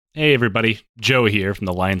Hey everybody, Joe here from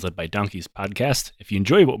the Lions Led by Donkeys podcast. If you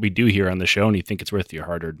enjoy what we do here on the show and you think it's worth your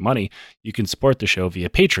hard-earned money, you can support the show via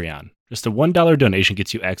Patreon. Just a $1 donation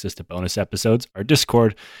gets you access to bonus episodes, our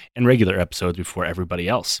Discord, and regular episodes before everybody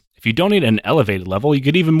else. If you donate at an elevated level, you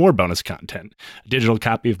get even more bonus content. A digital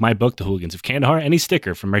copy of my book, The Hooligans of Kandahar, and a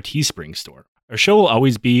sticker from our Teespring store. Our show will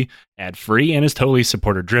always be ad-free and is totally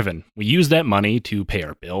supporter-driven. We use that money to pay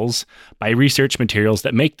our bills, buy research materials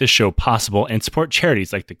that make this show possible, and support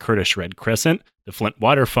charities like the Kurdish Red Crescent, the Flint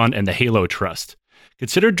Water Fund, and the Halo Trust.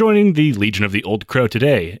 Consider joining the Legion of the Old Crow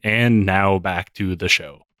today. And now back to the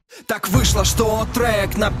show. Так вышло, что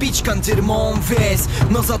трек напичкан дерьмом весь,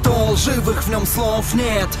 но зато лживых в нем слов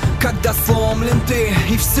нет. Когда сломлен ты,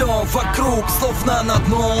 и все вокруг словно на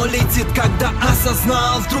дно летит. Когда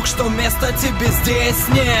осознал вдруг, что места тебе здесь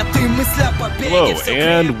нет. И мысль о победе. Hello,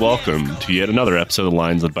 and welcome to yet another episode of the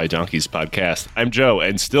Lions Led by Donkeys podcast. I'm Joe,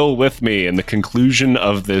 and still with me in the conclusion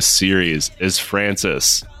of this series is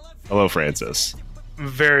Francis. Hello, Francis.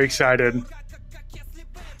 Very excited.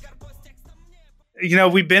 You know,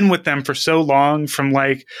 we've been with them for so long, from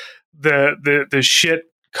like the shit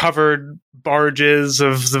covered barges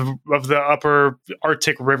of the upper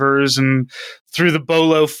Arctic rivers, and through the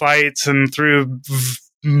Bolo fights, and through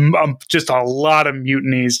just a lot of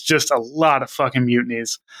mutinies, just a lot of fucking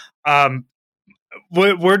mutinies.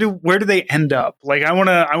 Where do they end up? Like, I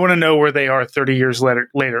wanna know where they are 30 years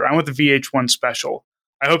later. I want the VH1 special.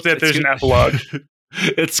 I hope that there's an epilogue.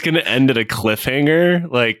 It's going to end at a cliffhanger.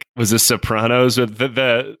 Like, was this Sopranos? With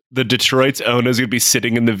the Detroit's owner is going to be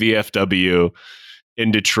sitting in the VFW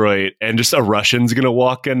in Detroit, and just a Russian's going to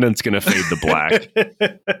walk in, and it's going to fade to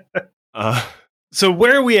black. So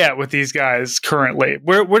where are we at with these guys currently?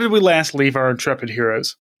 Where did we last leave our intrepid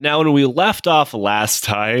heroes? Now, when we left off last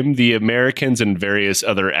time, the Americans and various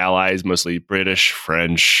other allies, mostly British,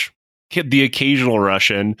 French, the occasional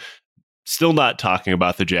Russian, still not talking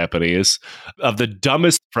about the Japanese, of the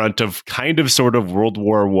dumbest front of kind of sort of World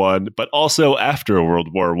War One, but also after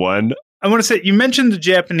World War One. I want to say, you mentioned the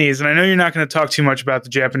Japanese, and I know you're not going to talk too much about the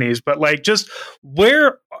Japanese, but like, just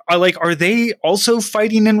where are they also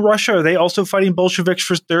fighting in Russia? Are they also fighting Bolsheviks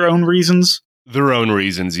for their own reasons? Their own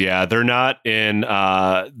reasons, yeah. They're not in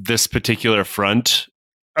this particular front.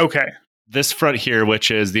 Okay. This front here,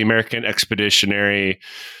 which is the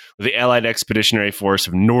Allied Expeditionary Force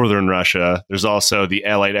of Northern Russia. There's also the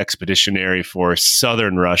Allied Expeditionary Force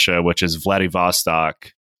Southern Russia, which is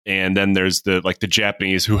Vladivostok. And then there's the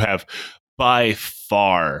Japanese, who have by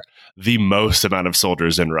far the most amount of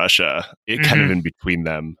soldiers in Russia. It kind of in between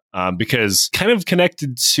them, because kind of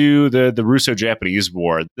connected to the Russo-Japanese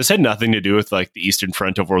War. This had nothing to do with like the Eastern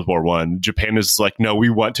Front of World War One. Japan is like, no,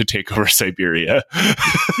 we want to take over Siberia.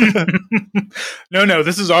 No,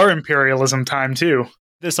 this is our imperialism time too.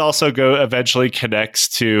 This also eventually connects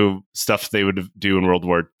to stuff they would do in World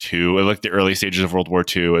War II, like the early stages of World War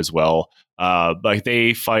II as well. Like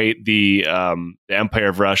they fight the Empire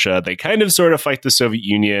of Russia. They kind of sort of fight the Soviet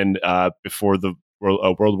Union before the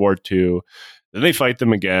World War II. Then they fight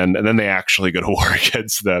them again, and then they actually go to war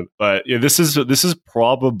against them. But yeah, this is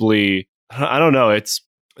probably, I don't know. It's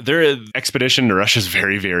their expedition to Russia is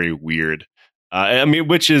very, very weird. I mean,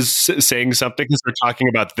 which is saying something because we're talking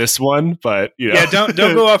about this one, but you know. Yeah, don't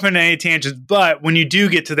go off on any tangents. But when you do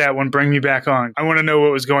get to that one, bring me back on. I want to know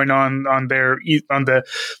what was going on there on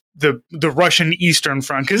the Russian Eastern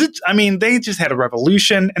Front, because they just had a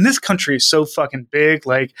revolution, and this country is so fucking big.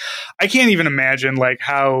 Like, I can't even imagine like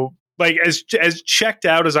how, like, as checked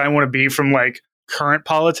out as I want to be from like current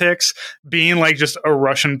politics, being like just a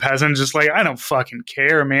Russian peasant, just like, I don't fucking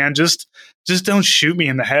care, man. Just don't shoot me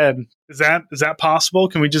in the head. Is that possible?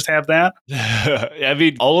 Can we just have that? I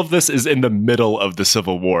mean, all of this is in the middle of the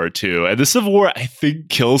Civil War too, and the Civil War, I think,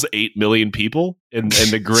 kills 8 million people in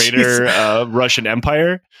the greater Russian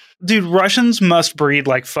Empire. Dude, Russians must breed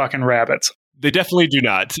like fucking rabbits. They definitely do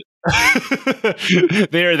not.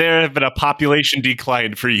 There have been a population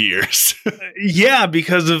decline for years. Yeah,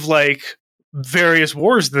 because of like various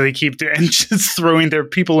wars that they keep doing, and just throwing their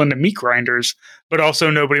people into meat grinders, but also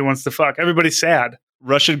nobody wants to fuck. Everybody's sad.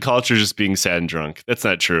 Russian culture just being sad and drunk. That's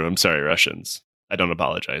not true. I'm sorry, Russians. I don't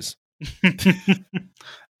apologize.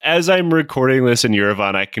 As I'm recording this in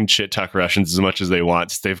Yerevan, I can shit talk Russians as much as they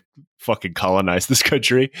want. They've fucking colonized this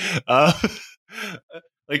country.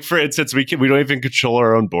 Like, for instance, we don't even control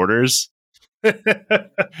our own borders.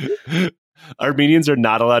 Armenians are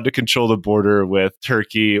not allowed to control the border with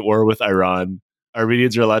Turkey or with Iran.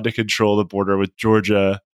 Armenians are allowed to control the border with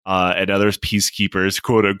Georgia and other peacekeepers,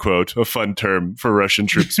 quote unquote, a fun term for Russian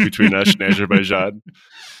troops between us and Azerbaijan.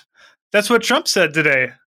 That's what Trump said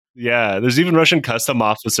today. Yeah, there's even Russian custom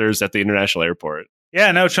officers at the international airport.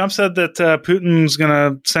 Yeah, no, Trump said that Putin's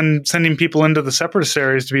going to sending people into the separatist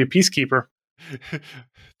areas to be a peacekeeper.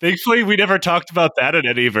 Thankfully, we never talked about that in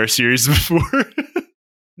any of our series before.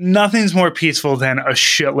 Nothing's more peaceful than a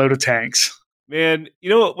shitload of tanks. Man, you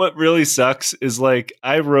know what really sucks is like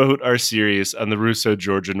I wrote our series on the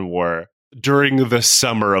Russo-Georgian War during the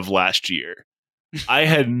summer of last year. I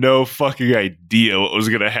had no fucking idea what was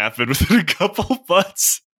going to happen within a couple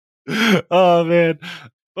months. Oh, man.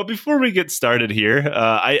 But before we get started here,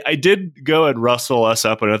 I did go and rustle us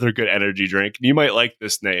up another good energy drink. You might like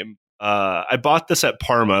this name. I bought this at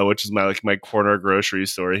Parma, which is my corner grocery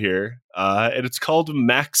store here. And it's called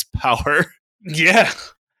Max Power. Yeah,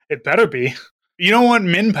 it better be. You don't want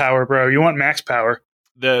min power, bro. You want max power.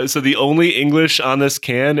 So the only English on this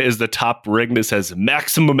can is the top ring that says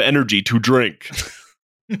maximum energy to drink.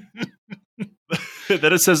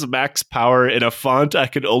 Then it says Max Power in a font I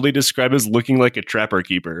could only describe as looking like a Trapper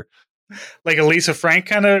Keeper. Like a Lisa Frank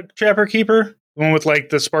kind of Trapper Keeper? The one with like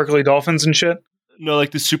the sparkly dolphins and shit? No,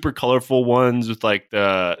 like the super colorful ones with like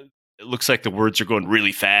it looks like the words are going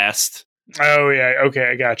really fast. Oh, yeah. Okay,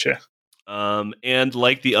 I gotcha. And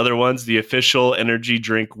like the other ones, the official energy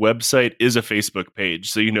drink website is a Facebook page,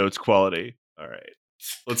 so you know it's quality. All right.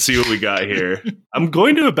 Let's see what we got here. I'm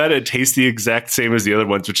going to bet it tastes the exact same as the other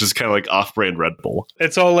ones, which is kind of like off-brand Red Bull.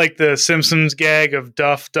 It's all like the Simpsons gag of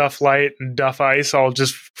Duff Light, and Duff Ice, all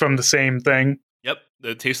just from the same thing. Yep,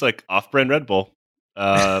 it tastes like off-brand Red Bull.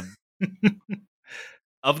 Of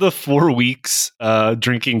the 4 weeks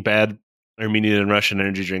drinking bad Armenian and Russian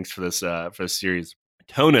energy drinks for this series,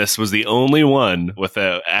 Tonus was the only one with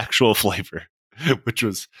an actual flavor, which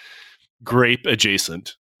was grape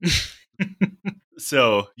adjacent.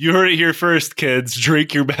 So you heard it here first, kids.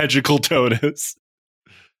 Drink your magical Tonus.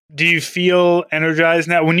 Do you feel energized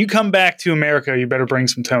now? When you come back to America, you better bring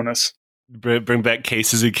some Tonus. Bring back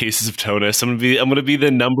cases and cases of Tonus. I'm gonna be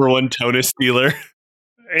the #1 Tonus dealer.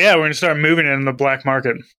 Yeah, we're gonna start moving it in the black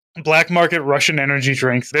market. Black market Russian energy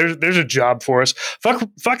drinks. There's a job for us.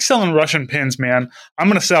 Fuck selling Russian pins, man. I'm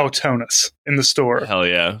gonna sell Tonus in the store. Hell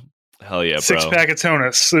yeah, bro. 6-pack of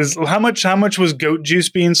Tonus. How much was goat juice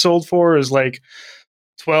being sold for? Is like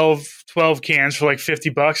 12 cans for like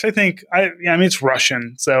 $50. I think. I mean, it's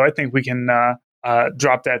Russian, so I think we can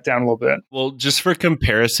drop that down a little bit. Well, just for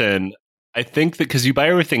comparison, I think that because you buy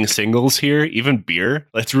everything singles here, even beer,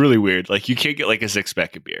 that's really weird. Like you can't get like a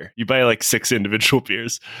 6-pack of beer. You buy like 6 individual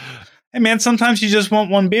beers. Hey man, sometimes you just want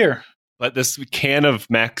one beer. But this can of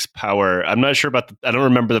Max Power, I'm not sure about I don't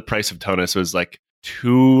remember the price of Tonus. It was like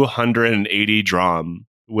 280 dram,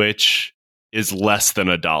 which is less than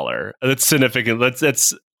 $1. That's significant.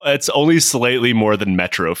 That's only slightly more than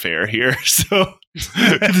metro fare here. So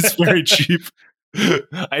it's very cheap.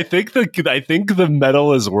 I think the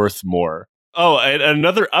metal is worth more. Oh, and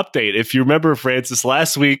another update. If you remember, Francis,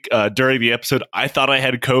 last week during the episode, I thought I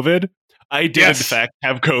had COVID. I did, in fact,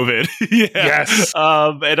 have COVID. Yeah. Yes.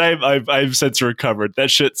 And I've since recovered.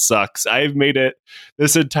 That shit sucks. I've made it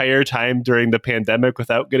this entire time during the pandemic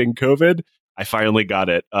without getting COVID. I finally got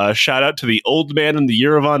it. Shout out to the old man in the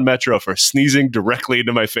Yerevan Metro for sneezing directly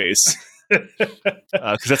into my face.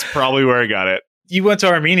 Because that's probably where I got it. You went to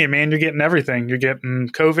Armenia, man. You're getting everything. You're getting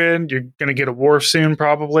COVID. You're going to get a war soon,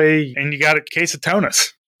 probably. And you got a case of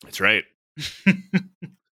Tonus. That's right.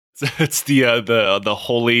 It's the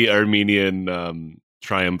holy Armenian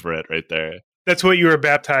triumvirate right there. That's what you were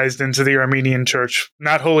baptized into the Armenian church.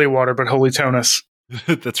 Not holy water, but holy Tonus.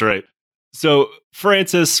 That's right. So,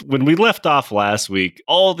 Francis, when we left off last week,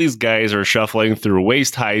 all these guys are shuffling through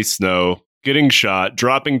waist-high snow, getting shot,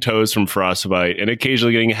 dropping toes from frostbite, and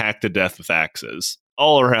occasionally getting hacked to death with axes.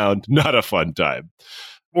 All around, not a fun time.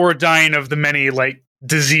 Or dying of the many, like,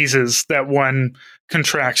 diseases that one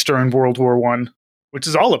contracts during World War I, which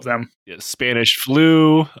is all of them. Yeah, Spanish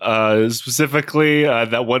flu, specifically,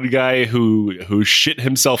 that one guy who shit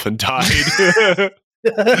himself and died.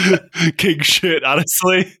 King shit,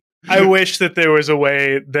 honestly. I wish that there was a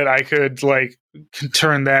way that I could, like,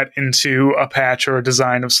 turn that into a patch or a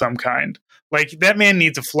design of some kind. Like, that man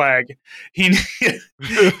needs a flag. He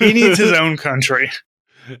needs his own country.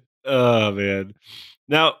 Oh, man.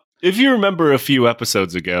 Now, if you remember a few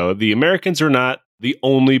episodes ago, the Americans are not the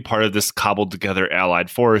only part of this cobbled together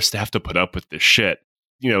allied force to have to put up with this shit.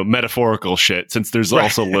 You know, metaphorical shit, since there's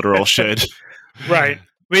also literal shit. Right.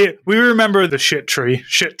 We remember the shit tree,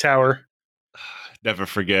 shit tower. Never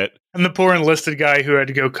forget. And the poor enlisted guy who had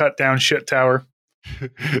to go cut down shit tower.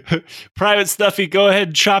 Private Stuffy, go ahead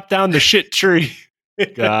and chop down the shit tree.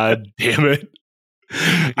 God damn it.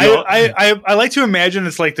 I like to imagine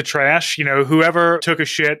it's like the trash, you know, whoever took a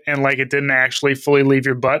shit and like it didn't actually fully leave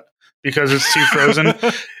your butt because it's too frozen.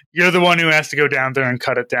 You're the one who has to go down there and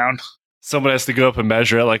cut it down. Someone has to go up and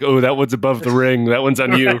measure it. Like, oh, that one's above the ring. That one's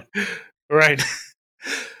on you. Right.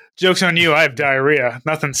 Joke's on you. I have diarrhea.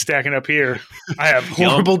 Nothing's stacking up here. I have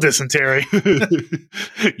horrible dysentery.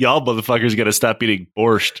 Y'all motherfuckers got to stop eating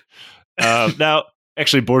borscht. Now,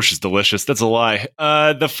 actually, borscht is delicious. That's a lie.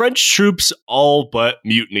 The French troops all but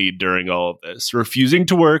mutinied during all of this, refusing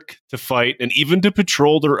to work, to fight, and even to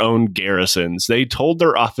patrol their own garrisons. They told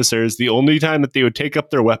their officers the only time that they would take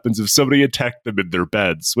up their weapons if somebody attacked them in their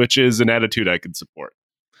beds, which is an attitude I can support.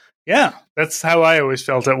 Yeah, that's how I always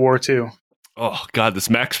felt at war, too. Oh, God, this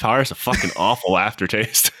max power is a fucking awful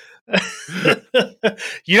aftertaste.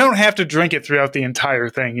 You don't have to drink it throughout the entire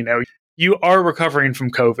thing, you know. You are recovering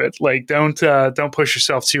from COVID. Like, don't push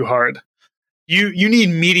yourself too hard. You need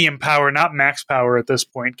medium power, not max power at this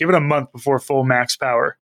point. Give it a month before full max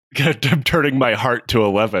power. I'm turning my heart to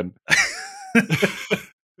 11.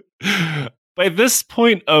 By this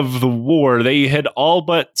point of the war, they had all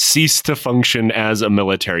but ceased to function as a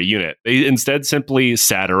military unit. They instead simply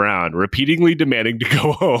sat around, repeatedly demanding to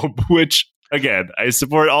go home, which, again, I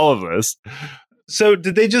support all of this. So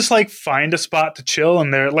did they just like find a spot to chill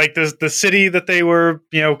and they're like the city that they were,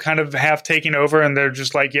 you know, kind of half taking over and they're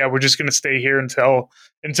just like, yeah, we're just going to stay here until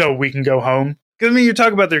we can go home? Because I mean, you're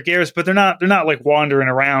talking about their garrison, but they're not like wandering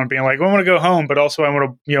around being like, well, I want to go home, but also I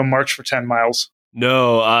want to, you know, march for 10 miles.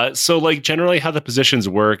 No, so like generally how the positions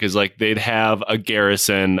work is like they'd have a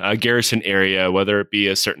garrison area, whether it be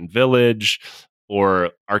a certain village or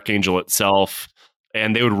Archangel itself,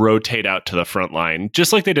 and they would rotate out to the front line,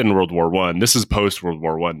 just like they did in World War I. This is post World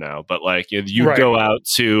War I now, but like you Right. go out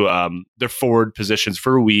to their forward positions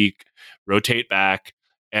for a week, rotate back,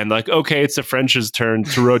 and like, okay, it's the French's turn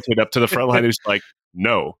to rotate up to the front line. It's like,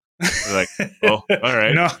 no. They're like, oh, all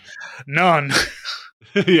right. No, none.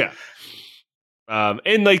 Yeah.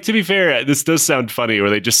 And like, to be fair, this does sound funny where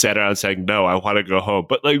they just sat around saying, no, I want to go home.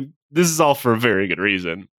 But like, this is all for a very good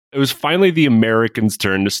reason. It was finally the Americans'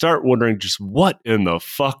 turn to start wondering just what in the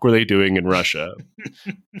fuck were they doing in Russia?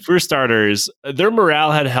 For starters, their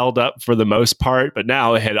morale had held up for the most part, but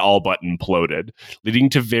now it had all but imploded, leading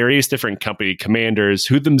to various different company commanders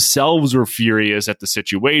who themselves were furious at the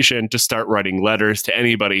situation to start writing letters to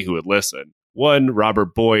anybody who would listen. One,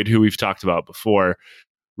 Robert Boyd, who we've talked about before,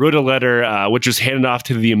 wrote a letter which was handed off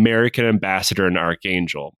to the American ambassador in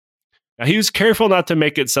Archangel. Now, he was careful not to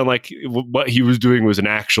make it sound like what he was doing was an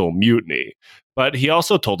actual mutiny, but he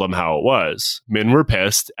also told them how it was. Men were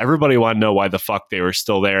pissed. Everybody wanted to know why the fuck they were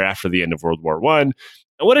still there after the end of World War I, and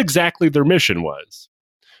what exactly their mission was.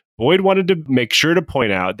 Boyd wanted to make sure to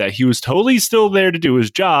point out that he was totally still there to do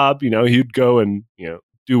his job. You know, he'd go and, you know,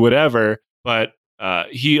 do whatever, but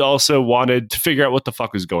he also wanted to figure out what the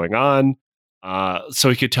fuck was going on.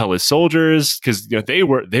 So he could tell his soldiers, because you know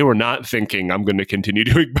they were not thinking, I'm going to continue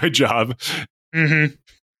doing my job. Mm-hmm.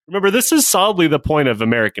 Remember, this is solidly the point of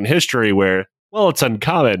American history where, well, it's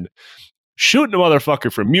uncommon. Shooting a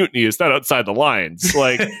motherfucker for mutiny is not outside the lines.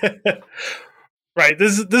 Like, right.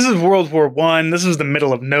 This is World War I. This is the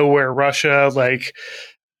middle of nowhere, Russia. Like,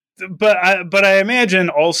 but I imagine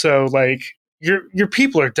also like. Your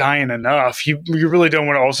people are dying enough. You really don't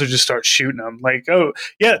want to also just start shooting them. Like, oh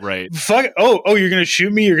yeah, right? Fuck. Oh, you're gonna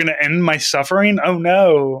shoot me. You're gonna end my suffering. Oh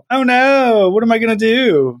no. What am I gonna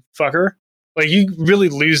do, fucker? Like, you really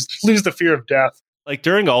lose the fear of death. Like,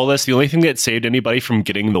 during all this, the only thing that saved anybody from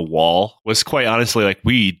getting the wall was, quite honestly, like,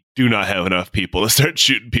 we do not have enough people to start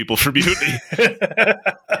shooting people for mutiny.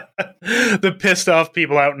 The pissed off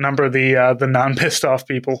people outnumber the non pissed off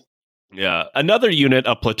people. Yeah. Another unit,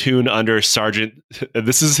 a platoon under Sergeant,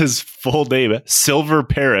 this is his full name, Silver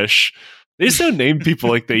Parrish. They just don't name people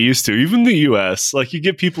like they used to, even the U.S. Like, you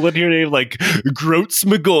get people in here named like Groats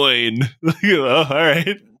McGoyne. Oh, all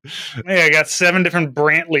right. Hey, I got 7 different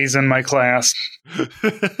Brantleys in my class.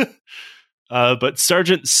 But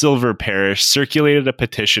Sergeant Silver Parrish circulated a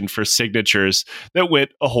petition for signatures that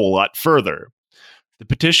went a whole lot further. The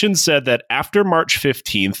petition said that after March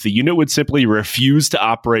 15th, the unit would simply refuse to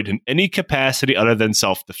operate in any capacity other than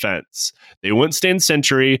self-defense. They wouldn't stand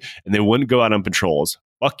sentry, and they wouldn't go out on patrols.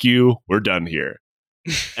 Fuck you, we're done here.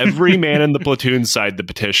 Every man in the platoon signed the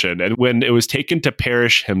petition, and when it was taken to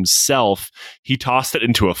Parrish himself, he tossed it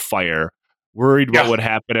into a fire, worried what would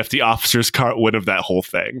happen if the officers caught wind of that whole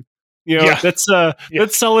thing. You know, that's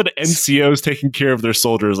solid NCOs taking care of their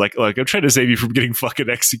soldiers. Like, I'm trying to save you from getting fucking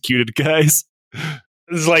executed, guys.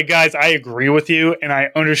 It's like, guys, I agree with you, and I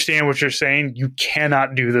understand what you're saying. You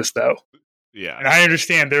cannot do this, though. Yeah. And I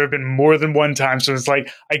understand there have been more than one time, so it's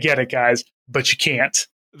like, I get it, guys, but you can't.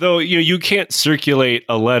 Though, you can't circulate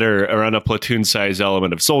a letter around a platoon-sized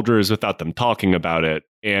element of soldiers without them talking about it.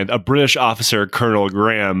 And a British officer, Colonel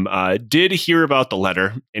Graham, did hear about the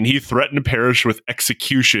letter, and he threatened Parrish with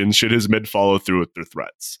execution should his men follow through with their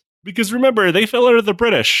threats. Because remember, they fell under the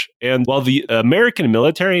British. And while the American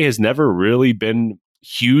military has never really been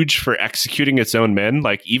huge for executing its own men,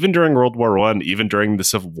 like even during World War I, even during the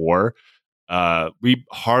Civil War, we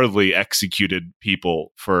hardly executed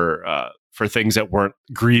people for things that weren't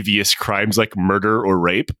grievous crimes like murder or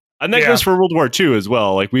rape. And that goes for World War II as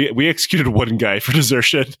well. Like we executed one guy for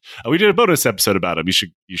desertion. We did a bonus episode about him.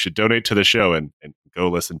 You should donate to the show and go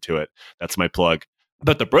listen to it. That's my plug.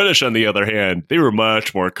 But the British, on the other hand, they were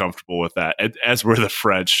much more comfortable with that, as were the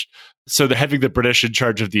French. So having the British in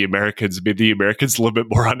charge of the Americans made the Americans a little bit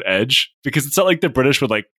more on edge, because it's not like the British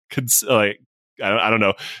would I don't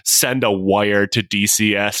know, send a wire to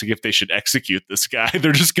DC asking if they should execute this guy.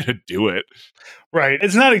 They're just going to do it. Right.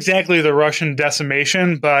 It's not exactly the Russian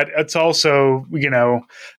decimation, but it's also,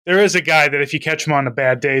 there is a guy that if you catch him on a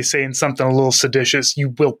bad day saying something a little seditious,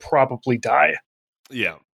 you will probably die.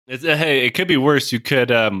 Yeah. Hey, it could be worse. You could,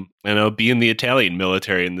 be in the Italian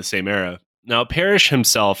military in the same era. Now, Parrish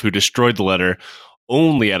himself, who destroyed the letter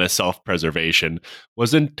only out of self-preservation,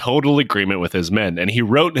 was in total agreement with his men. And he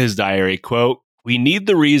wrote in his diary, quote, "We need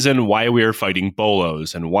the reason why we are fighting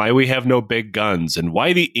Bolos and why we have no big guns and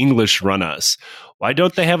why the English run us. Why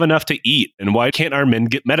don't they have enough to eat? And why can't our men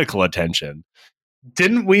get medical attention?"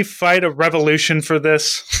 Didn't we fight a revolution for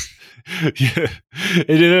this? Yeah. And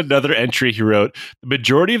in another entry, he wrote, "The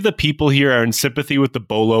majority of the people here are in sympathy with the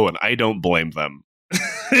Bolo, and I don't blame them."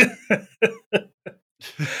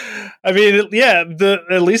 I mean, yeah,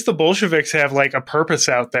 at least the Bolsheviks have like a purpose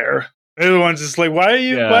out there. They're the ones that's like, why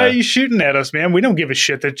are you shooting at us, man? We don't give a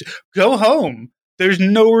shit. Go home. There's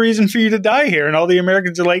no reason for you to die here. And all the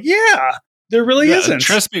Americans are like, yeah, there really isn't.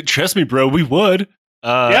 Trust me, bro. We would.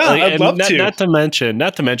 I'd love to. Not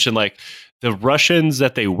to mention, like the Russians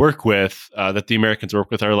that they work with, that the Americans work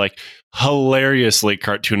with, are like hilariously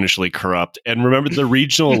cartoonishly corrupt. And remember, the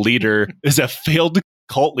regional leader is a failed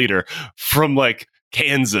cult leader from like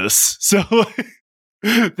Kansas. So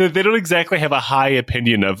they don't exactly have a high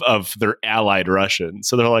opinion of their allied Russians.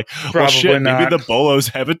 So they're like, well, shit, maybe the Bolos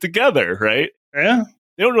have it together, right? Yeah.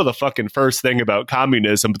 They don't know the fucking first thing about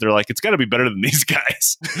communism, but they're like, it's got to be better than these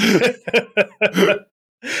guys.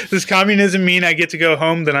 Does communism mean I get to go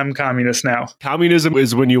home? Then I'm communist now. Communism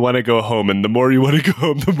is when you want to go home, and the more you want to go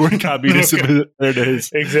home, the more communism it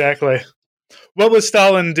is. Exactly. What was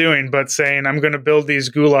Stalin doing but saying, I'm going to build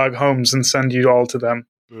these gulag homes and send you all to them?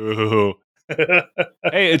 Ooh.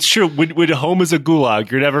 Hey, it's true. When home is a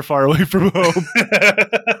gulag, you're never far away from home.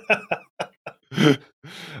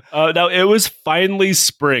 Now, it was finally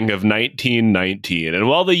spring of 1919, and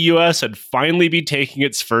while the U.S. had finally been taking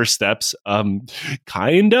its first steps,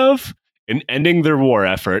 kind of, in ending their war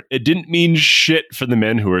effort, it didn't mean shit for the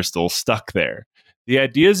men who were still stuck there. The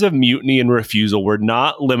ideas of mutiny and refusal were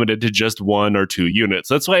not limited to just one or two units.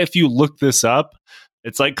 That's why if you look this up,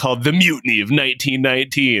 it's like called the Mutiny of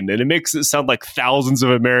 1919, and it makes it sound like thousands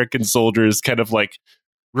of American soldiers kind of like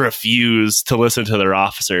refused to listen to their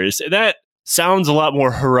officers. That sounds a lot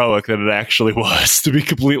more heroic than it actually was, to be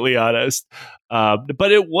completely honest.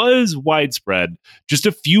 But it was widespread. Just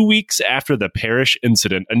a few weeks after the Parrish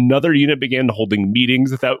incident, another unit began holding meetings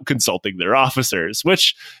without consulting their officers,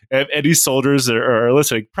 which, if any soldiers are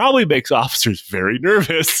listening, probably makes officers very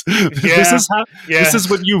nervous. Yeah. This is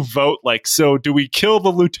when you vote, like, so do we kill the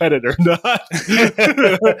lieutenant or not?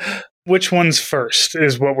 Which one's first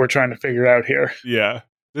is what we're trying to figure out here. Yeah.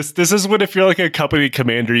 This is when, if you're like a company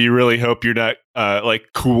commander, you really hope you're not like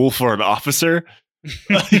cool for an officer.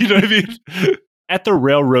 You know what I mean? At the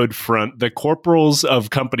railroad front, the corporals of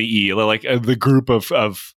Company E, like the group of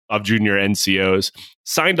junior NCOs,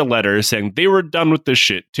 signed a letter saying they were done with this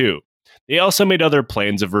shit too. They also made other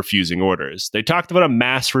plans of refusing orders. They talked about a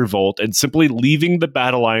mass revolt and simply leaving the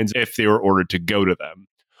battle lines if they were ordered to go to them.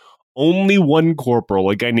 Only one corporal,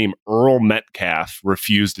 a guy named Earl Metcalf,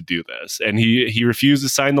 refused to do this, and he refused to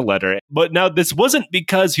sign the letter. But now this wasn't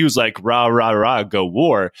because he was like, rah, rah, rah, go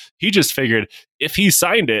war. He just figured if he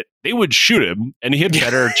signed it, they would shoot him, and he had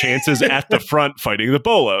better chances at the front fighting the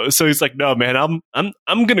Bolos. So he's like, no, man,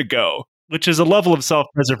 I'm gonna go, which is a level of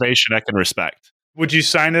self-preservation I can respect. Would you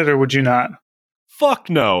sign it or would you not? Fuck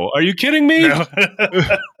no. Are you kidding me? No.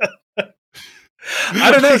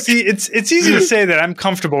 I don't know. See, it's easy to say that I'm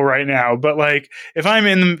comfortable right now, but like if I'm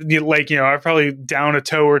in like, I'm probably down a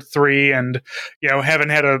toe or three, and haven't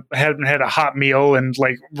had a hot meal and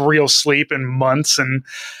like real sleep in months, and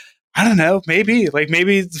I don't know, maybe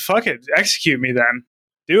fuck it, execute me then,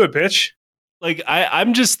 do it, bitch. Like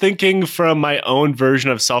I'm just thinking from my own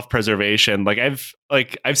version of self-preservation.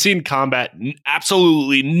 I've seen combat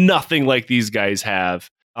absolutely nothing like these guys have.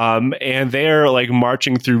 And they're like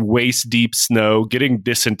marching through waist deep snow, getting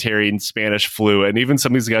dysentery and Spanish flu. And even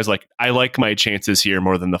some of these guys I like my chances here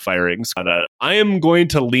more than the firings. But, I am going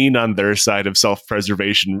to lean on their side of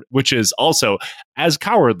self-preservation, which is also as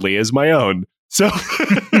cowardly as my own. So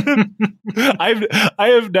I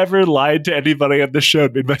have never lied to anybody on the show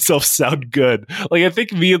and made myself sound good. Like, I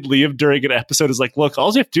think me and Liam during an episode is like, look,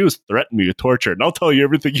 all you have to do is threaten me with torture and I'll tell you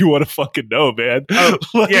everything you want to fucking know, man. Oh,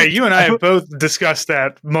 yeah, you and I have both discussed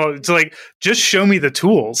that. It's like, just show me the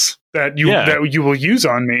tools that you will use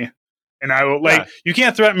on me. And I will, you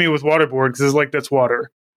can't threaten me with waterboard because that's water.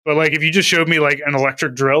 But like, if you just showed me like an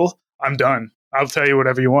electric drill, I'm done. I'll tell you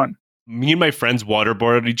whatever you want. Me and my friends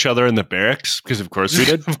waterboarded each other in the barracks because, of course, we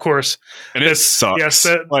did. Of course, and it sucks. Yes,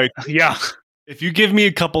 yeah. If you give me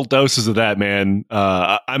a couple doses of that, man,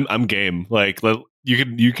 I'm game. Like,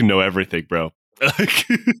 you can know everything, bro.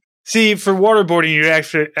 See, for waterboarding, you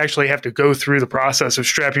actually have to go through the process of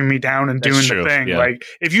strapping me down and doing the thing. Yeah. Like,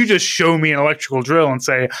 if you just show me an electrical drill and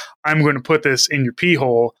say, "I'm going to put this in your pee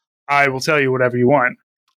hole," I will tell you whatever you want.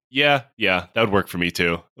 Yeah, that would work for me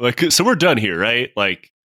too. Like, so we're done here, right?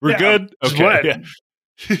 Like. We're good. Okay.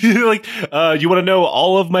 Yeah. Like, you want to know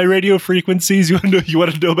all of my radio frequencies? You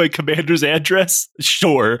want to know my commander's address?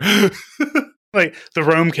 Sure. Like the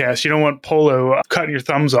Roamcast, you don't want Polo cutting your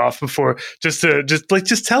thumbs off before. Just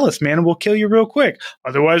tell us, man, and we'll kill you real quick.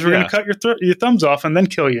 Otherwise, we're going to cut your thumbs off and then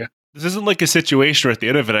kill you. This isn't like a situation where at the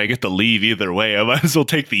end of it, I get to leave either way. I might as well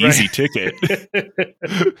take the easy ticket.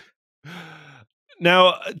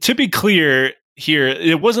 Now, to be clear. Here,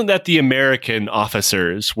 it wasn't that the American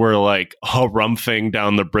officers were like harumphing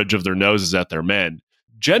down the bridge of their noses at their men.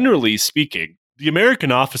 Generally speaking, the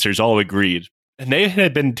American officers all agreed, and they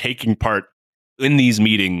had been taking part in these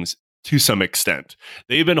meetings to some extent.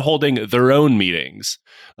 They've been holding their own meetings.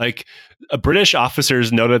 Like, British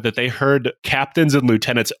officers noted that they heard captains and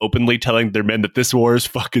lieutenants openly telling their men that this war is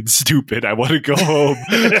fucking stupid. I want to go home.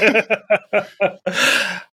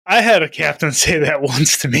 I had a captain say that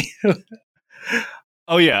once to me.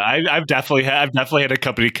 Oh yeah, I've definitely had a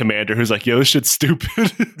company commander who's like, "Yo, this shit's stupid.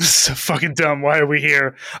 This is so fucking dumb. Why are we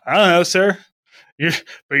here?" I don't know, sir.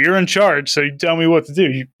 You're in charge, so you tell me what to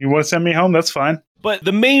do. You want to send me home? That's fine. But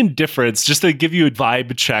the main difference, just to give you a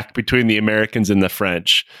vibe check between the Americans and the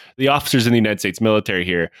French, the officers in the United States military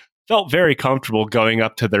here felt very comfortable going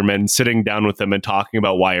up to their men, sitting down with them, and talking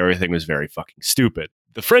about why everything was very fucking stupid.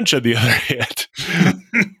 The French, on the other hand.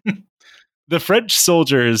 The French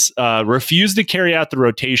soldiers refused to carry out the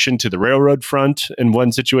rotation to the railroad front in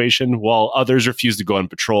one situation, while others refused to go on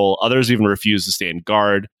patrol. Others even refused to stand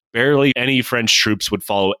guard. Barely any French troops would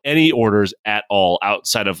follow any orders at all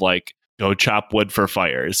outside of like, go chop wood for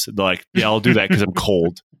fires. They're like, yeah, I'll do that because I'm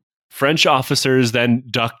cold. French officers then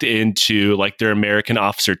ducked into like their American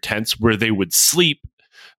officer tents where they would sleep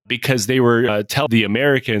because they were tell the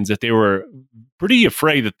Americans that they were pretty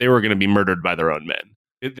afraid that they were going to be murdered by their own men.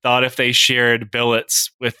 They thought if they shared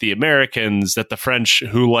billets with the Americans, that the French,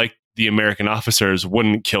 who liked the American officers,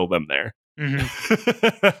 wouldn't kill them there.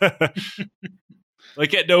 Mm-hmm.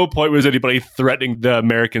 Like, at no point was anybody threatening the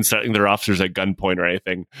Americans, threatening their officers at gunpoint or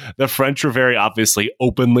anything. The French were very obviously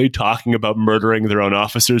openly talking about murdering their own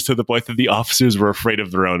officers to the point that the officers were afraid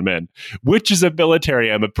of their own men, which is a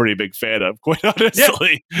military I'm a pretty big fan of, quite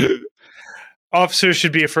honestly. Yeah. Officers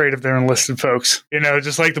should be afraid of their enlisted folks. You know,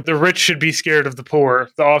 just like the rich should be scared of the poor,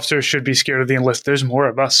 the officers should be scared of the enlisted. There's more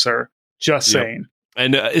of us, sir. Just saying.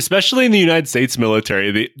 And especially in the United States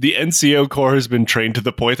military, the NCO Corps has been trained to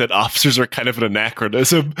the point that officers are kind of an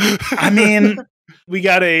anachronism. I mean, we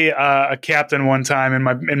got a captain one time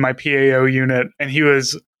in my PAO unit, and he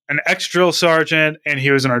was an ex-drill sergeant, and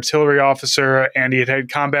he was an artillery officer, and he had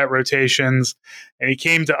combat rotations, and he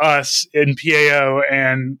came to us in PAO,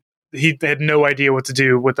 and he had no idea what to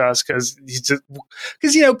do with us because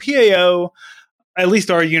PAO, at least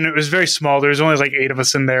our unit, was very small. There was only like 8 of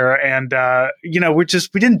us in there, and we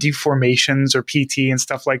didn't do formations or PT and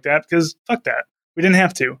stuff like that because fuck that, we didn't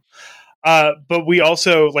have to. But we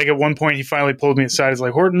also, like, at one point he finally pulled me aside. He's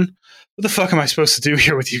like, "Horton, what the fuck am I supposed to do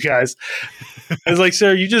here with you guys?" I was like,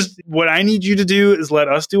 "Sir, what I need you to do is let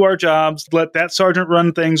us do our jobs. Let that sergeant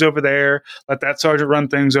run things over there. Let that sergeant run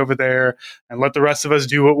things over there, and let the rest of us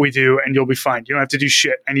do what we do, and you'll be fine. You don't have to do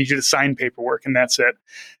shit. I need you to sign paperwork, and that's it."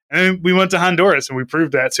 And then we went to Honduras, and we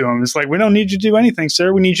proved that to him. It's like, "We don't need you to do anything,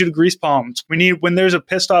 sir. We need you to grease palms. When there's a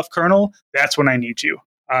pissed off colonel, that's when I need you."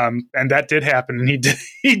 And that did happen, and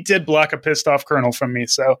he did block a pissed off colonel from me.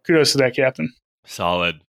 So kudos to that captain.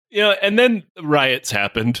 Solid. And then riots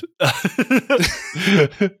happened.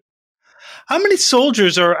 How many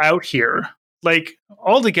soldiers are out here? Like,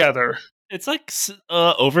 altogether? It's like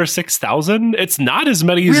over 6,000. It's not as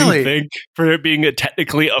many as you think for it being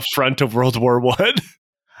technically a front of World War I.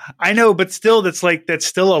 I know, but still, that's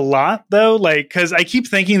still a lot, though. Like, because I keep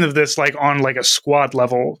thinking of this like on like a squad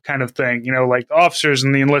level kind of thing. Like the officers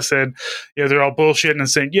and the enlisted, they're all bullshitting and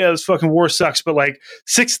saying, "Yeah, this fucking war sucks." But like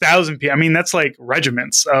 6,000 people, I mean, that's like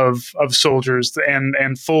regiments of soldiers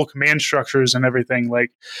and full command structures and everything. Like,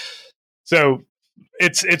 so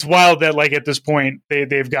it's wild that like at this point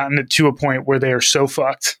they've gotten it to a point where they are so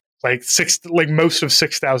fucked. Like most of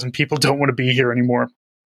 6,000 people don't want to be here anymore.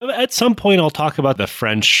 At some point, I'll talk about the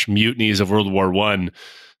French mutinies of World War I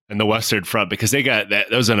and the Western Front, because they got that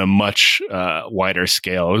was on a much wider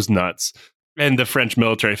scale. It was nuts. And the French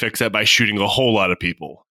military fixed that by shooting a whole lot of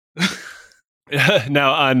people.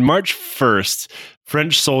 Now, on March 1st,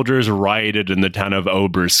 French soldiers rioted in the town of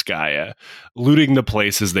Oberskaya, looting the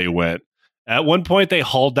places they went. At one point, they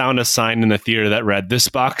hauled down a sign in the theater that read, "This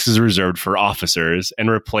box is reserved for officers," and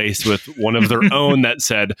replaced with one of their own that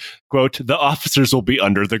said, quote, "The officers will be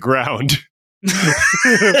under the ground."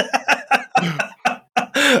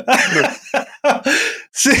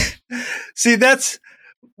 See, that's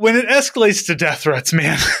when it escalates to death threats,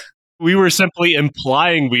 man. We were simply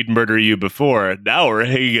implying we'd murder you before. Now we're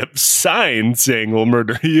hanging up signs saying we'll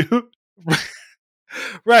murder you.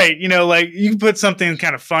 Right, like you can put something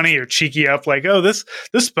kind of funny or cheeky up, like, "Oh, this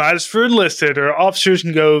spot is for enlisted," or "Officers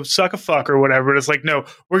can go suck a fuck," or whatever. But it's like, no,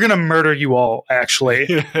 we're gonna murder you all. Actually,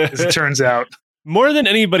 as it turns out, more than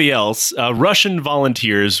anybody else, Russian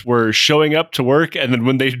volunteers were showing up to work, and then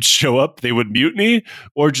when they'd show up, they would mutiny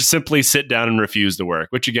or just simply sit down and refuse to work.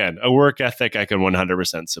 Which, again, a work ethic I can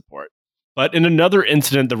 100% support. But in another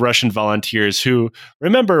incident, the Russian volunteers, who,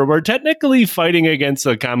 remember, were technically fighting against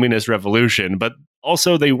the communist revolution, but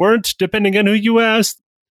also they weren't, depending on who you asked,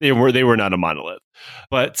 they were not a monolith.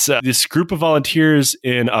 But this group of volunteers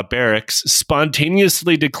in a barracks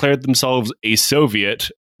spontaneously declared themselves a Soviet,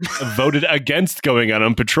 voted against going out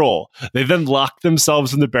on patrol. They then locked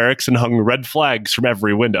themselves in the barracks and hung red flags from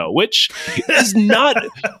every window, which is not,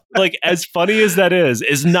 like, as funny as that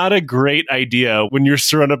is not a great idea when you're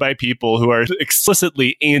surrounded by people who are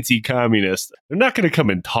explicitly anti-communist. They're not going to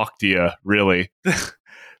come and talk to you, really.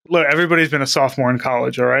 Look, everybody's been a sophomore in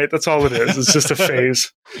college, all right? That's all it is. It's just a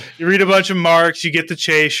phase. You read a bunch of Marx, you get the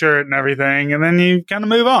Che shirt and everything, and then you kind of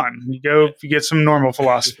move on. You get some normal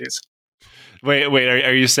philosophies. Wait,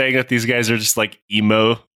 are you saying that these guys are just like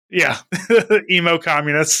emo? Yeah, emo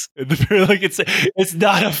communists. Like it's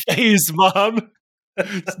not a phase, Mom.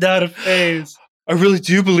 It's not a phase. I really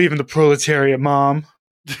do believe in the proletariat, Mom.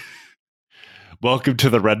 Welcome to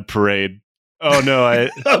the Red Parade. Oh no!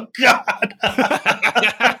 Oh God!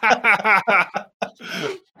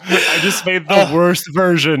 I just made the worst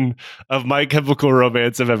version of My Chemical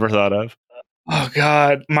Romance I've ever thought of. Oh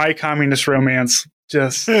God, My Communist Romance.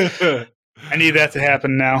 Just, I need that to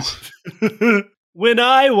happen now. When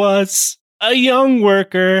I was a young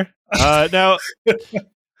worker. Now,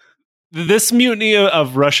 this mutiny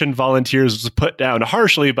of Russian volunteers was put down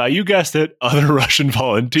harshly by, you guessed it, other Russian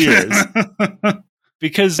volunteers.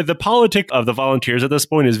 Because the politic of the volunteers at this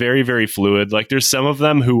point is very, very fluid. Like, there's some of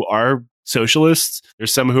them who are socialists.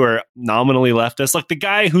 There's some who are nominally leftist. Like, the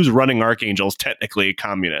guy who's running Archangel is technically a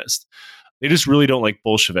communist. They just really don't like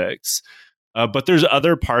Bolsheviks. But there's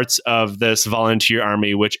other parts of this volunteer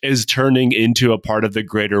army which is turning into a part of the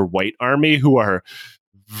greater white army who are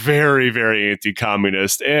very, very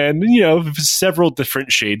anti-communist and, several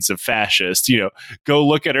different shades of fascist. Go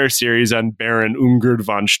look at our series on Baron Ungern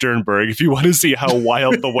von Sternberg if you want to see how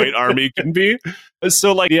wild the white army can be.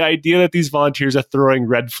 So, like, the idea that these volunteers are throwing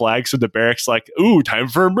red flags in the barracks, like, ooh, time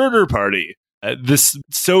for a murder party. This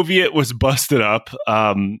Soviet was busted up,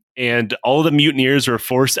 and all the mutineers were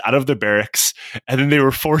forced out of the barracks, and then they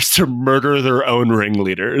were forced to murder their own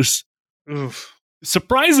ringleaders. Oof.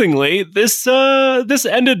 Surprisingly, this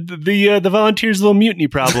ended the volunteers' little mutiny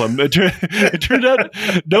problem. It turned out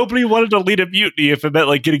nobody wanted to lead a mutiny if it meant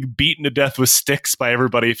like getting beaten to death with sticks by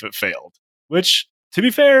everybody if it failed. Which, to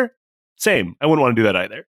be fair, same. I wouldn't want to do that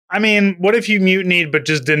either. I mean, what if you mutinied but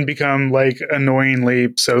just didn't become like annoyingly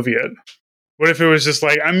Soviet? What if it was just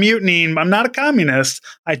like, I'm mutinying, I'm not a communist,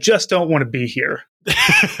 I just don't want to be here?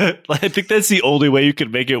 I think that's the only way you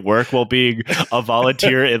can make it work while being a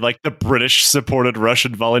volunteer in like the British supported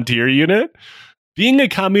Russian volunteer unit. Being a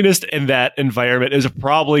communist in that environment is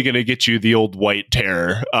probably going to get you the old white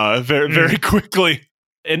terror very, very quickly.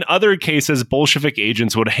 In other cases, Bolshevik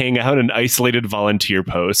agents would hang out in isolated volunteer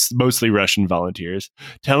posts, mostly Russian volunteers,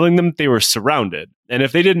 telling them they were surrounded. And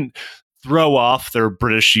if they didn't throw off their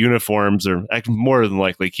British uniforms, or more than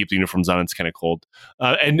likely keep the uniforms on, it's kind of cold,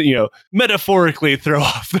 and, metaphorically throw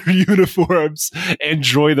off their uniforms and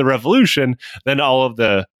join the revolution, then all of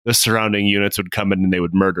the surrounding units would come in and they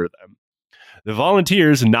would murder them. The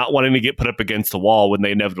volunteers, not wanting to get put up against the wall when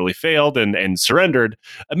they inevitably failed and surrendered,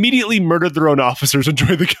 immediately murdered their own officers and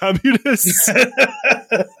joined the communists.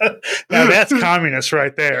 Now that's communist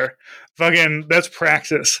right there. Fucking, that's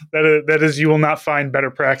praxis. That is, you will not find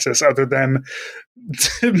better praxis other than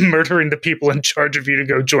murdering the people in charge of you to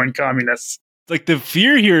go join communists. Like, the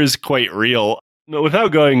fear here is quite real.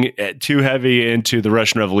 Without going too heavy into the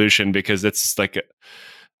Russian Revolution, because it's like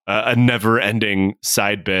a never-ending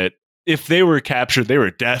side bit. If they were captured, they were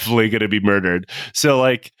definitely going to be murdered. So,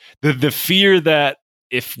 like, the fear that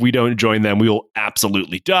if we don't join them, we will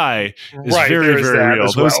absolutely die is very, very real.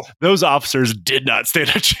 Those officers did not stand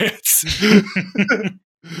a chance.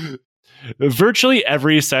 Virtually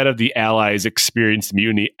every side of the Allies experienced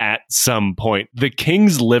mutiny at some point. The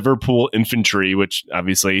King's Liverpool Infantry, which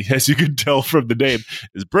obviously, as you can tell from the name,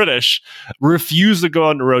 is British, refused to go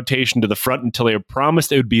on a rotation to the front until they were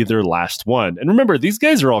promised it would be their last one. And remember, these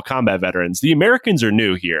guys are all combat veterans. The Americans are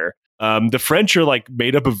new here. The French are like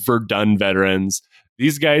made up of Verdun veterans.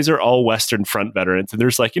 These guys are all Western Front veterans. And they're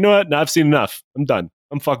just like, you know what? Now I've seen enough. I'm done.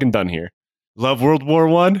 I'm fucking done here. Love World War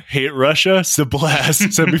I, hate Russia, so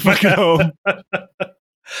blast, send me fucking home.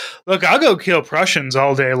 Look, I'll go kill Prussians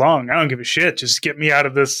all day long. I don't give a shit. Just get me out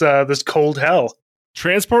of this cold hell.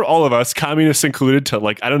 Transport all of us, communists included, to,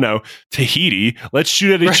 like, I don't know, Tahiti. Let's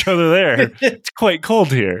shoot at each other there. It's quite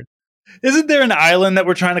cold here. Isn't there an island that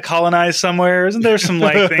we're trying to colonize somewhere? Isn't there some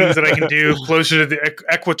like things that I can do closer to the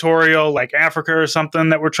equatorial, like Africa or something,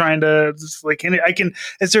 that we're trying to like?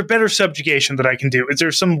 Is there better subjugation that I can do? Is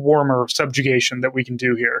there some warmer subjugation that we can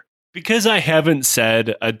do here? Because I haven't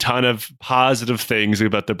said a ton of positive things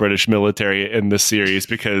about the British military in this series,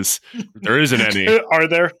 because there isn't any. Are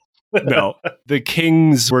there? No. The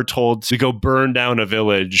kings were told to go burn down a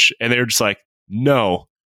village, and they were just like, no.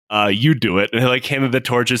 You do it. And they like handed the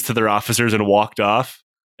torches to their officers and walked off.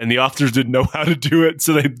 And the officers didn't know how to do it,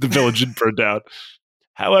 so the village had burned down.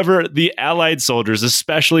 However, the Allied soldiers,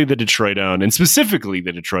 especially the Detroitone, and specifically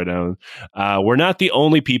the Detroitone, were not the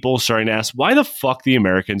only people starting to ask why the fuck the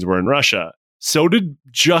Americans were in Russia. So did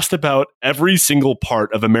just about every single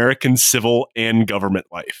part of American civil and government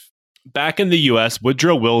life. Back in the US,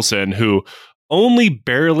 Woodrow Wilson, who only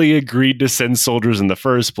barely agreed to send soldiers in the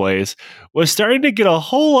first place, was starting to get a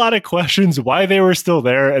whole lot of questions why they were still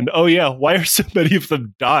there, and oh yeah, why are so many of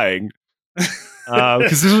them dying?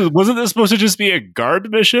 Because wasn't this supposed to just be a guard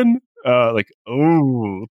mission?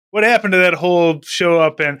 What happened to that whole show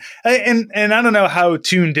up? And I don't know how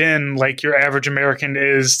tuned in like your average American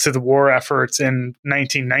is to the war efforts in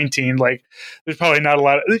 1919. Like, there's probably not a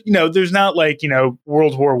lot of, there's not like,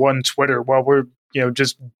 World War I Twitter while we're,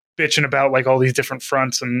 just bitching about like all these different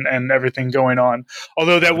fronts and everything going on.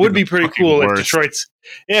 Although that would be pretty cool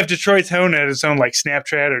if Detroit's Hone had its own like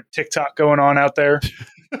Snapchat or TikTok going on out there.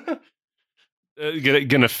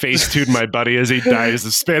 Gonna face tune my buddy as he dies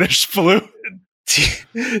of Spanish flu.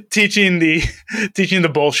 Teaching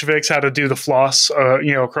the Bolsheviks how to do the floss,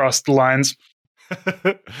 across the lines.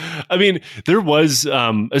 I mean, there was,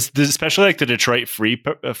 especially like the Detroit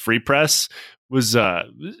Free Press was,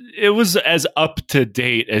 it was as up to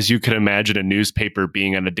date as you could imagine a newspaper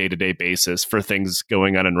being on a day-to-day basis for things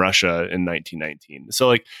going on in Russia in 1919. So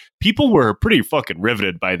like people were pretty fucking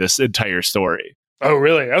riveted by this entire story. Oh,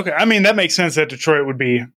 really? Okay. I mean, that makes sense that Detroit would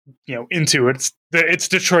be, into it. It's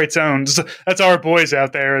Detroit's own. That's our boys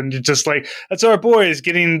out there. And you're just like, that's our boys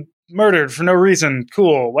getting murdered for no reason.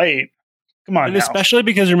 Cool. Wait. Come on. And especially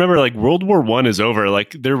because remember, like World War I is over.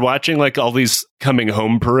 Like they're watching like all these coming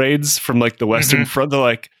home parades from like the Western Front. They're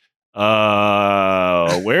like,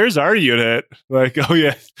 where's our unit? Like, oh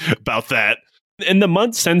yeah, about that. In the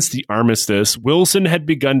months since the armistice, Wilson had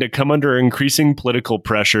begun to come under increasing political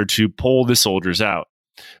pressure to pull the soldiers out.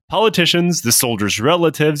 Politicians, the soldiers'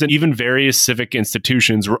 relatives, and even various civic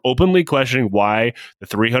institutions were openly questioning why the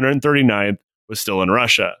 339th was still in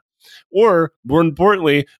Russia. Or, more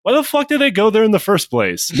importantly, why the fuck did they go there in the first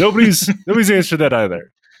place? Nobody's answered that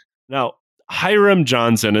either. Now, Hiram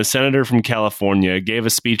Johnson, a senator from California, gave a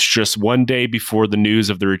speech just one day before the news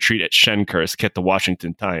of the retreat at Shenkursk hit the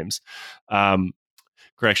Washington Times.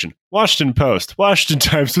 Washington Post. Washington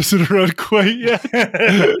Times isn't around quite yet.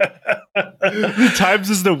 The Times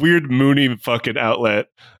is the weird Mooney fucking outlet.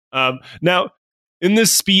 Now, In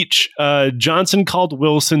this speech, Johnson called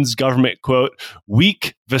Wilson's government, quote,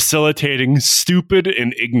 weak, vacillating, stupid,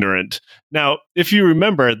 and ignorant. Now, if you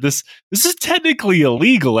remember, this is technically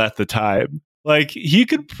illegal at the time. Like, he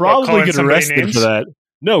could probably get arrested for that.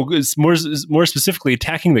 No, it's more specifically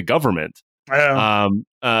attacking the government.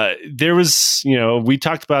 There was, we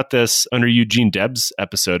talked about this under Eugene Debs'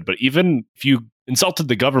 episode, but even if you insulted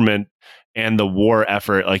the government and the war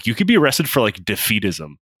effort, like, you could be arrested for like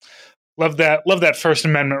defeatism. Love that First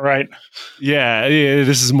Amendment, right? Yeah,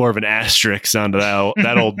 this is more of an asterisk onto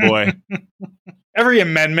that old boy. Every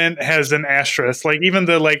amendment has an asterisk. Like even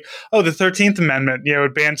the 13th Amendment,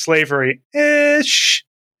 it banned slavery. Ish.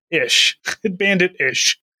 It banned it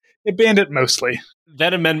ish. It banned it mostly.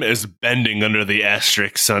 That amendment is bending under the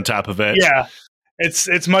asterisks on top of it. Yeah.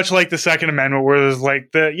 It's much like the Second Amendment where there's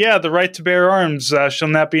like the right to bear arms shall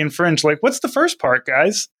not be infringed. Like, what's the first part,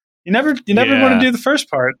 guys? You never want to do the first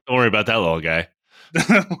part. Don't worry about that little guy.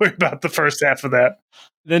 Worry about the first half of that.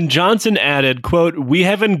 Then Johnson added, quote, we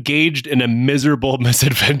have engaged in a miserable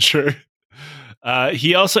misadventure.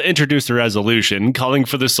 He also introduced a resolution calling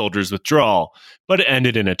for the soldiers' withdrawal, but it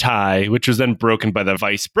ended in a tie, which was then broken by the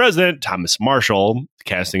vice president, Thomas Marshall,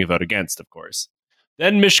 casting a vote against, of course.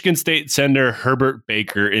 Then Michigan State Senator Herbert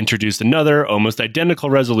Baker introduced another almost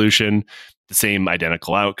identical resolution, the same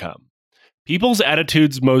identical outcome. People's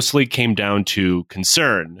attitudes mostly came down to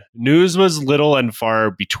concern. News was little and far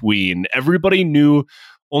between. Everybody knew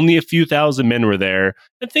only a few thousand men were there,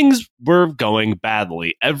 and things were going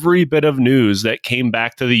badly. Every bit of news that came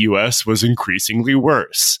back to the U.S. was increasingly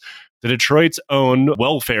worse. The Detroit's own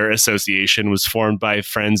Welfare Association was formed by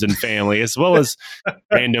friends and family, as well as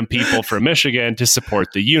random people from Michigan to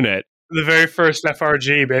support the unit. The very first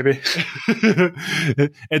FRG, baby.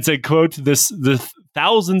 It's a quote, the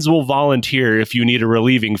thousands will volunteer if you need a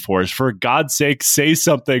relieving force. For God's sake, say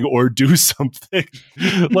something or do something.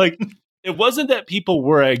 Like, it wasn't that people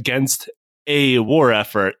were against a war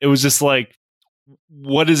effort. It was just like,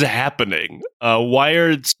 what is happening? Why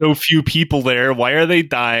are so few people there? Why are they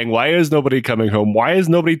dying? Why is nobody coming home? Why is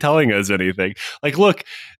nobody telling us anything? Like, look,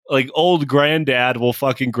 like old granddad will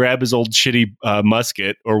fucking grab his old shitty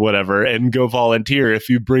musket or whatever and go volunteer if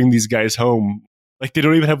you bring these guys home. Like, they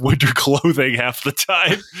don't even have winter clothing half the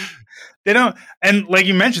time. They don't. And like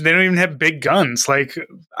you mentioned, they don't even have big guns. Like,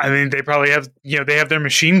 I mean, they probably have, they have their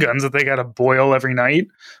machine guns that they got to boil every night.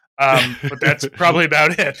 But that's probably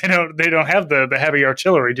about it. They don't have the heavy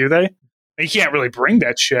artillery, do they? You can't really bring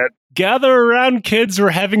that shit. Gather around, kids.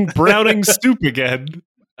 We're having Browning soup again.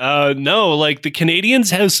 No, like the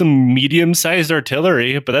Canadians have some medium-sized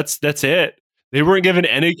artillery, but that's it. They weren't given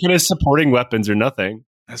any kind of supporting weapons or nothing.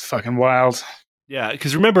 That's fucking wild. Yeah,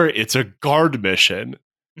 because remember, it's a guard mission.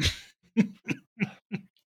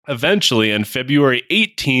 Eventually, on February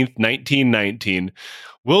 18th, 1919,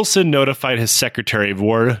 Wilson notified his Secretary of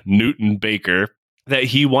War, Newton Baker, that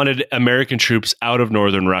he wanted American troops out of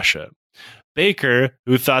northern Russia. Baker,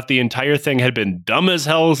 who thought the entire thing had been dumb as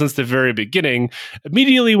hell since the very beginning,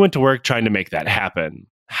 immediately went to work trying to make that happen.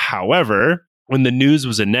 However, when the news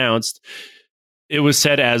was announced, it was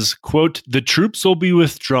said as, quote, the troops will be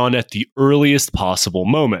withdrawn at the earliest possible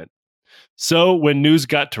moment. So when news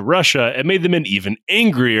got to Russia, it made them even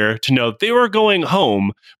angrier to know they were going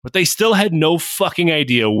home, but they still had no fucking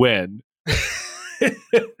idea when.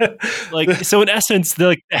 So in essence,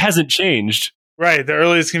 it hasn't changed. Right. The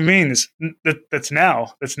earliest convenience. That's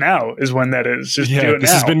now. That's now is when that is. Just do it now.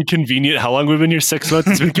 This has been convenient. How long have we been here? 6 months?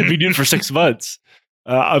 It's been convenient for 6 months.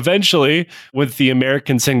 Eventually, with the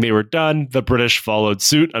Americans saying they were done, the British followed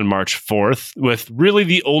suit on March 4th, with really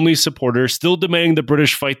the only supporter still demanding the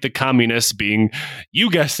British fight the communists being, you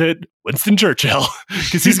guessed it, Winston Churchill.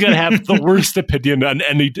 Because he's going to have the worst opinion on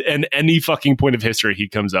any fucking point of history he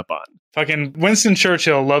comes up on. Fucking Winston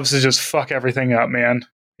Churchill loves to just fuck everything up, man.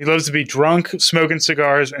 He loves to be drunk, smoking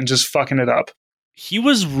cigars, and just fucking it up. He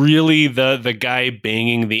was really the guy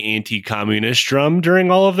banging the anti-communist drum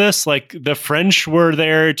during all of this. Like, the French were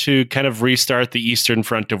there to kind of restart the Eastern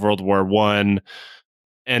Front of World War I,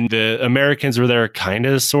 and the Americans were there kind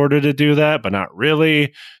of sort of to do that, but not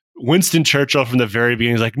really. Winston Churchill from the very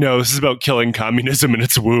beginning is like, no, this is about killing communism in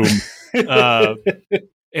its womb.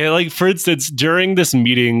 And like, for instance, during this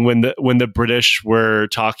meeting, when the British were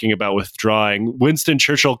talking about withdrawing, Winston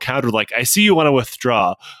Churchill countered like, I see you want to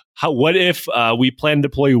withdraw. What if we plan to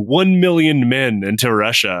deploy 1 million men into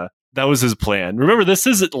Russia? That was his plan. Remember, this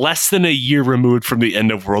is less than a year removed from the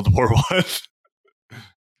end of World War I.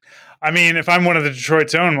 I mean, if I'm one of the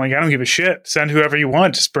Detroit's own, like, I don't give a shit. Send whoever you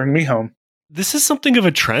want. Just bring me home. This is something of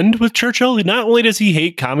a trend with Churchill. Not only does he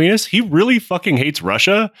hate communists, he really fucking hates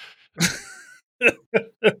Russia.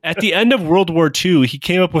 At the end of World War II, he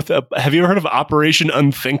came up with have you ever heard of Operation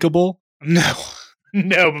Unthinkable? No,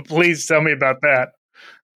 but please tell me about that.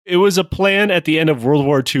 It was a plan at the end of World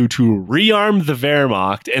War II to rearm the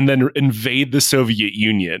Wehrmacht and then invade the Soviet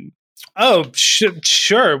Union. Oh,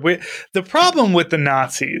 sure. The problem with the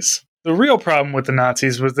Nazis, the real problem with the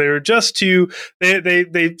Nazis was they were just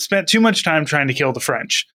they spent too much time trying to kill the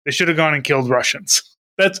French. They should have gone and killed Russians.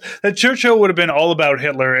 That Churchill would have been all about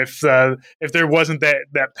Hitler if there wasn't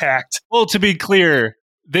that pact. Well, to be clear,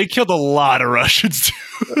 they killed a lot of Russians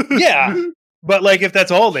too. Yeah, but like if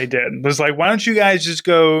that's all they did was like, why don't you guys just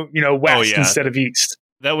go west instead of east?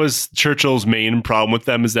 That was Churchill's main problem with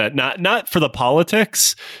them, is that not for the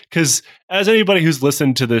politics, because as anybody who's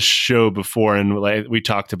listened to this show before, and like we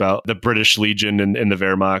talked about the British Legion and the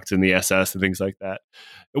Wehrmacht and the SS and things like that,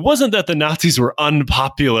 it wasn't that the Nazis were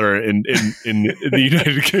unpopular in the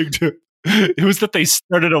United Kingdom. It was that they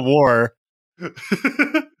started a war.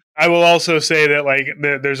 I will also say that like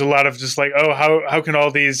there's a lot of just like, oh, how can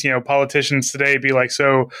all these politicians today be like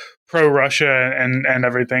so pro Russia and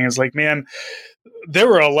everything? Is like, man, there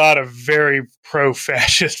were a lot of very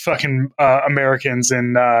pro-fascist fucking Americans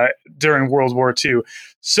during World War II.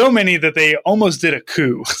 So many that they almost did a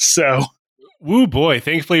coup. So, woo boy!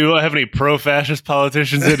 Thankfully, we don't have any pro-fascist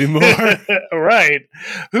politicians anymore. Right?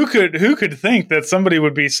 Who could think that somebody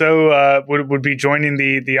would be so would be joining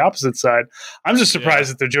the opposite side? I'm just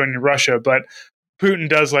surprised that they're joining Russia, but Putin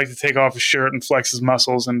does like to take off his shirt and flex his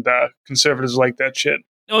muscles, and conservatives like that shit.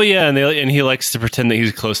 Oh yeah, and he likes to pretend that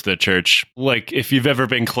he's close to the church. Like if you've ever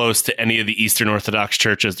been close to any of the Eastern Orthodox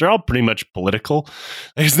churches, they're all pretty much political.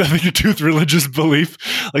 There's nothing to do with religious belief.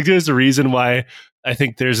 Like there's a reason why I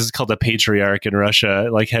think theirs is called a patriarch in Russia.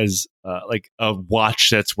 Like has like a watch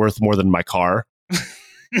that's worth more than my car.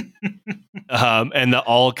 And the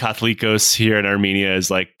all Catholicos here in Armenia is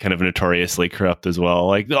like kind of notoriously corrupt as well.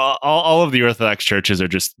 Like all of the Orthodox churches are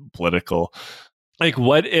just political. Like,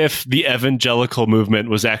 what if the evangelical movement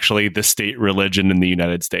was actually the state religion in the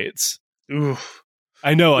United States? Oof.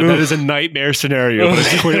 I know, that is a nightmare scenario, but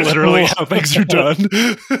it's quite literally how things are done.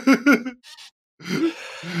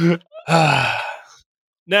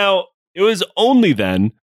 Now, it was only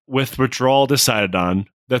then, with withdrawal decided on,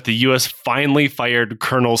 that the U.S. finally fired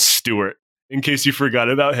Colonel Stewart, in case you forgot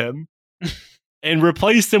about him, and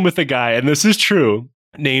replaced him with a guy, and this is true,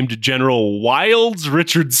 named General Wilds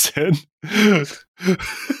Richardson.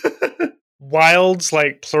 Wilds,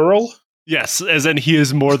 like plural? Yes, as in he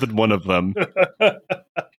is more than one of them.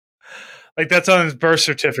 Like that's on his birth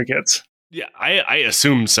certificates. Yeah, I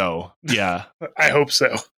assume so. Yeah. I hope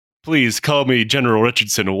so. Please call me General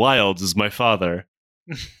Richardson. Wilds is my father.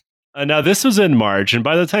 Now, this was in March, and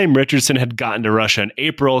by the time Richardson had gotten to Russia in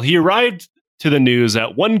April, he arrived to the news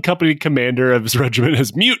that one company commander of his regiment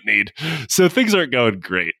has mutinied. So things aren't going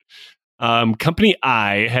great. Company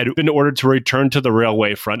I had been ordered to return to the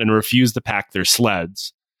railway front and refuse to pack their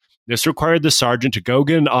sleds. This required the sergeant to go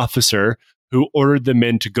get an officer who ordered the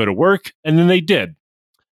men to go to work, and then they did.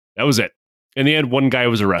 That was it. In the end, one guy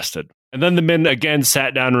was arrested. And then the men again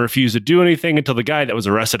sat down and refused to do anything until the guy that was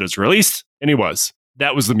arrested was released, and he was.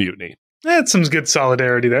 That was the mutiny. That's some good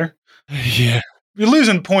solidarity there. Yeah. You're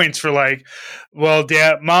losing points for like, well,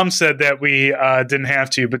 Mom said that we didn't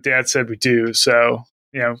have to, but Dad said we do. So,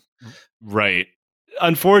 Right.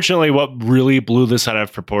 Unfortunately, what really blew this out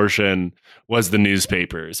of proportion was the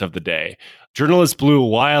newspapers of the day. Journalists blew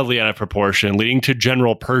wildly out of proportion, leading to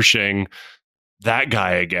General Pershing, that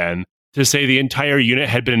guy again, to say the entire unit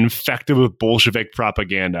had been infected with Bolshevik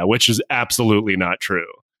propaganda, which is absolutely not true.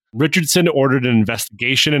 Richardson ordered an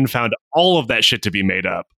investigation and found all of that shit to be made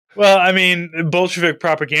up. Well, I mean, Bolshevik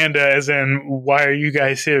propaganda as in, why are you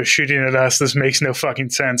guys here shooting at us? This makes no fucking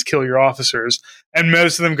sense. Kill your officers. And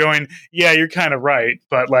most of them going, yeah, you're kind of right.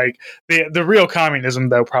 But like the real communism,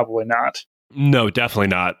 though, probably not. No, definitely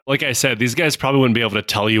not. Like I said, these guys probably wouldn't be able to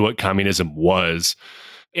tell you what communism was.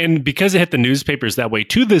 And because it hit the newspapers that way,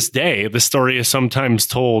 to this day, the story is sometimes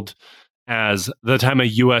told as the time a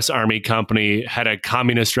U.S. Army company had a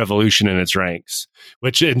communist revolution in its ranks,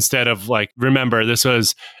 which instead of like, remember, this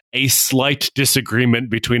was a slight disagreement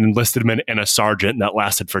between enlisted men and a sergeant that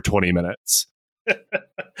lasted for 20 minutes.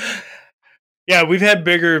 Yeah, we've had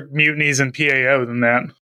bigger mutinies in PAO than that.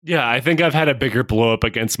 Yeah, I think I've had a bigger blow up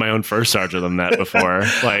against my own first sergeant than that before.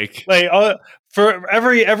 For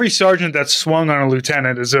every sergeant that's swung on a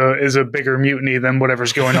lieutenant is a bigger mutiny than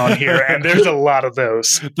whatever's going on here, and there's a lot of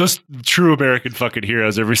those. Those true American fucking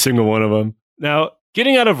heroes, every single one of them. Now,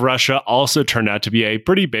 getting out of Russia also turned out to be a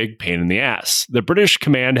pretty big pain in the ass. The British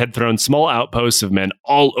command had thrown small outposts of men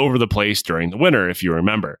all over the place during the winter, if you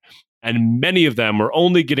remember. And many of them were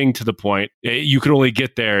only getting to the point you could only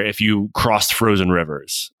get there if you crossed frozen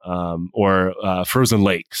rivers or frozen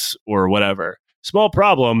lakes or whatever. Small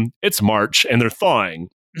problem, it's March and they're thawing.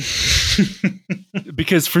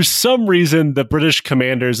 Because for some reason, the British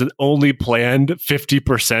commanders had only planned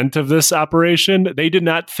 50% of this operation. They did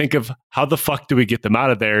not think of how the fuck do we get them out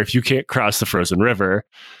of there if you can't cross the frozen river.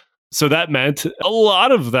 So that meant a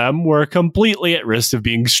lot of them were completely at risk of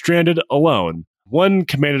being stranded alone. One,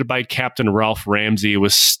 commanded by Captain Ralph Ramsey,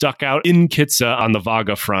 was stuck out in Kitsa on the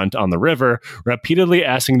Vaga front on the river, repeatedly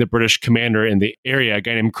asking the British commander in the area, a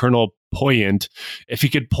guy named Colonel Poyant, if he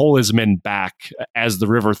could pull his men back as the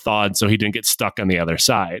river thawed so he didn't get stuck on the other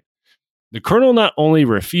side. The colonel not only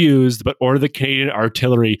refused, but ordered the Canadian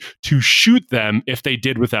artillery to shoot them if they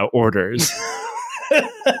did without orders.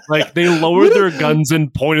 Like, they lowered their guns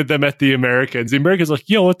and pointed them at the Americans. The Americans were like,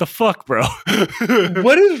 yo, what the fuck, bro?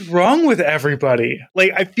 What is wrong with everybody?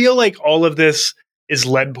 Like, I feel like all of this is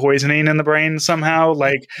lead poisoning in the brain somehow.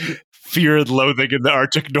 Like, fear and loathing in the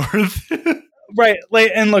Arctic North. Right.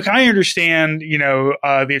 Like, and look, I understand,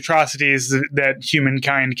 the atrocities that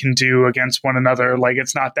humankind can do against one another. Like,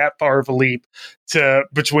 it's not that far of a leap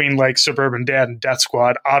between like Suburban Dad and Death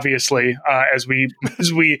Squad, obviously, as we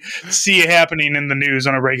see it happening in the news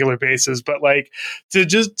on a regular basis. But like to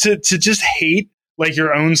just hate like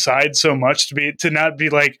your own side so much to not be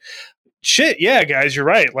like, shit, yeah, guys, you're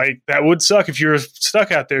right. Like, that would suck if you were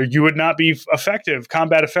stuck out there. You would not be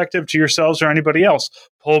combat effective to yourselves or anybody else.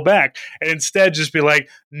 Pull back. And instead just be like,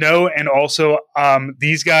 no, and also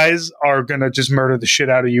these guys are going to just murder the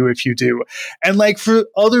shit out of you if you do. And like for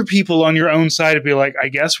other people on your own side to be like, I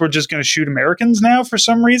guess we're just going to shoot Americans now for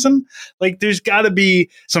some reason. Like, there's got to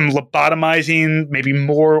be some lobotomizing, maybe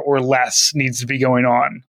more or less needs to be going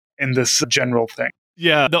on in this general thing.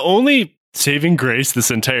 Yeah, the only saving grace this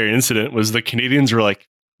entire incident was the Canadians were like,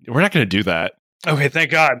 we're not going to do that. Okay, thank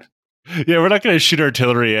God. Yeah, we're not going to shoot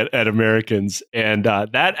artillery at Americans. And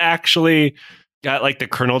that actually got like the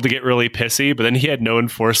colonel to get really pissy, but then he had no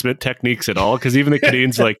enforcement techniques at all, because even the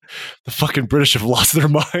Canadians were like, the fucking British have lost their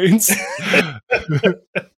minds.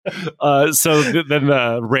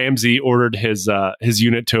 Then Ramsey ordered his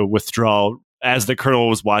unit to withdraw as the colonel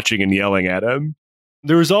was watching and yelling at him.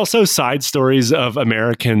 There was also side stories of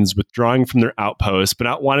Americans withdrawing from their outposts, but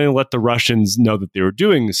not wanting to let the Russians know that they were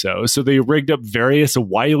doing so. So they rigged up various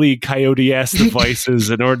Wile E. Coyote-ass devices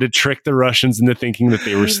in order to trick the Russians into thinking that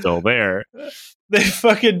they were still there. They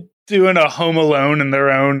fucking doing a Home Alone in their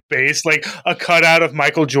own base, like a cutout of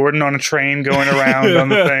Michael Jordan on a train going around on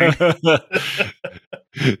the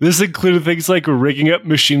thing. This included things like rigging up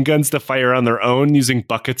machine guns to fire on their own using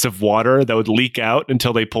buckets of water that would leak out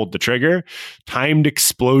until they pulled the trigger, timed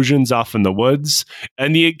explosions off in the woods,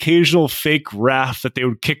 and the occasional fake raft that they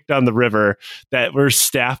would kick down the river that were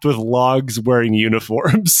staffed with logs wearing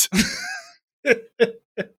uniforms.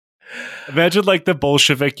 Imagine like the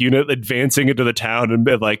Bolshevik unit advancing into the town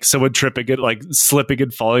and like someone tripping it, like slipping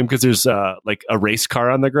and falling because there's like a race car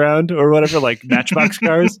on the ground or whatever, like Matchbox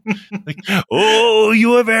cars. Like, oh,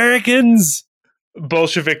 you Americans!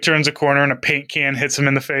 Bolshevik turns a corner and a paint can hits him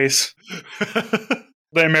in the face.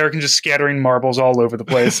 The American just scattering marbles all over the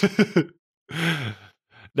place.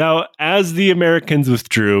 Now, as the Americans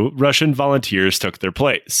withdrew, Russian volunteers took their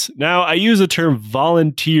place. Now, I use the term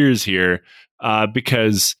volunteers here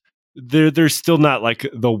because they're still not like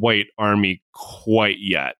the White Army quite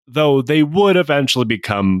yet, though they would eventually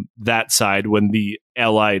become that side when the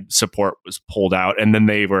Allied support was pulled out, and then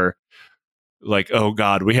they were like, oh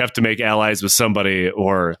God, we have to make allies with somebody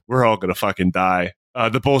or we're all going to fucking die.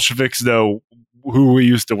 The Bolsheviks know who we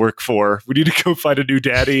used to work for. We need to go find a new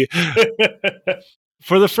daddy.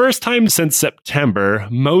 For the first time since September,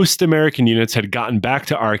 most American units had gotten back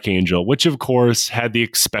to Archangel, which of course had the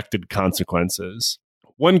expected consequences.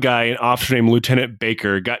 One guy, an officer named Lieutenant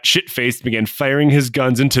Baker, got shit-faced and began firing his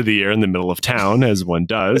guns into the air in the middle of town, as one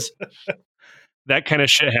does. That kind of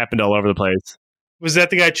shit happened all over the place. Was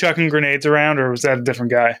that the guy chucking grenades around, or was that a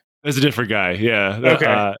different guy? It was a different guy, yeah.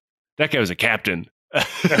 Okay. That guy was a captain.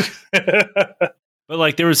 But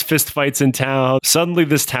like there was fist fights in town. Suddenly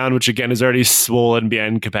this town, which again is already swollen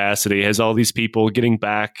beyond capacity, has all these people getting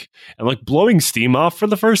back and like blowing steam off for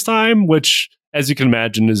the first time, which, as you can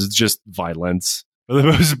imagine, is just violence for the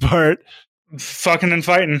most part. Fucking and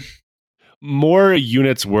fighting. More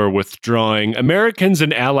units were withdrawing. Americans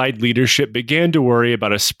and Allied leadership began to worry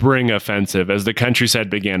about a spring offensive as the countryside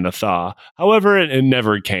began to thaw. However, it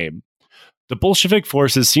never came. The Bolshevik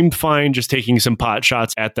forces seemed fine just taking some pot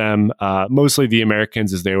shots at them, mostly the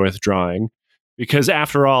Americans as they were withdrawing. Because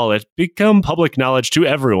after all, it became public knowledge to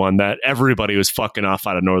everyone that everybody was fucking off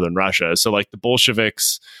out of northern Russia. So like the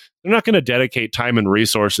Bolsheviks, They're not going to dedicate time and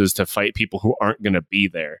resources to fight people who aren't going to be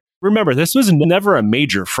there. Remember, this was never a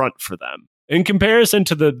major front for them. In comparison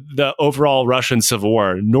to the overall Russian Civil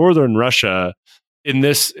War, northern Russia in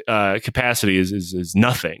this capacity is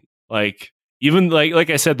nothing. Like, even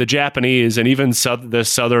like I said, the Japanese and even the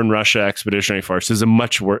Southern Russia Expeditionary Force is a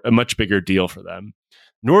much bigger deal for them.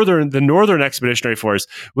 The Northern Expeditionary Force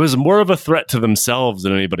was more of a threat to themselves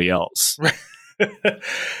than anybody else.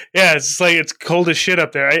 Yeah, it's like it's cold as shit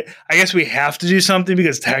up there. I guess we have to do something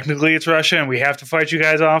because technically it's Russia and we have to fight you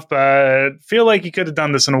guys off, but I feel like you could have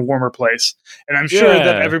done this in a warmer place. And I'm sure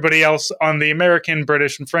that everybody else on the American,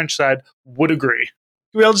 British, and French side would agree.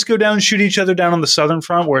 We all just go down and shoot each other down on the southern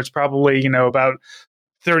front where it's probably, about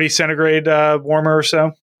 30 centigrade warmer or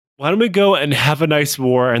so. Why don't we go and have a nice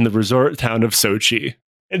war in the resort town of Sochi?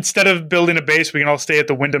 Instead of building a base, we can all stay at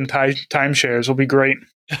the Wyndham timeshares. It'll be great.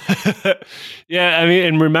 Yeah, I mean,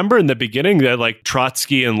 and remember in the beginning that like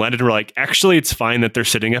Trotsky and Lenin were like, actually, it's fine that they're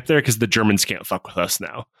sitting up there because the Germans can't fuck with us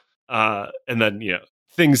now. And then,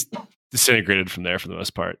 things disintegrated from there for the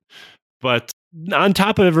most part. But on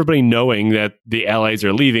top of everybody knowing that the Allies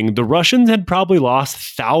are leaving, the Russians had probably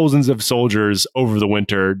lost thousands of soldiers over the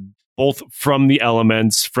winter, both from the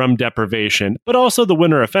elements, from deprivation, but also the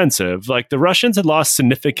winter offensive. Like, the Russians had lost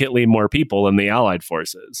significantly more people than the Allied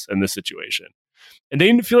forces in this situation. And they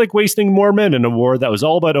didn't feel like wasting more men in a war that was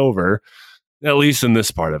all but over, at least in this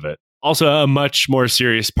part of it. Also, a much more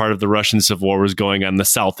serious part of the Russian Civil War was going on in the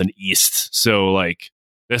south and east. So, like,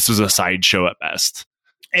 this was a sideshow at best.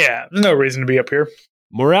 Yeah, there's no reason to be up here.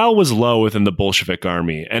 Morale was low within the Bolshevik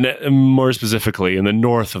army, and more specifically in the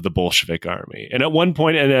north of the Bolshevik army. And at one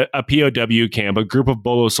point in a POW camp, a group of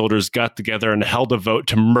Bolo soldiers got together and held a vote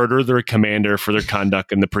to murder their commander for their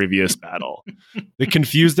conduct in the previous battle. The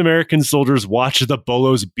confused American soldiers watched the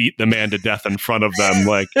Bolos beat the man to death in front of them.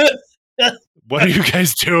 Like, what are you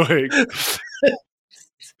guys doing?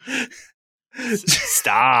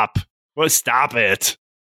 Stop. Well, stop it.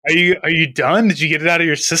 Are you done? Did you get it out of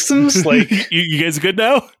your systems? Like, you guys good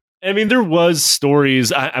now? I mean, there was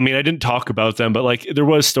stories. I mean, I didn't talk about them, but like there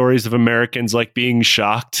was stories of Americans like being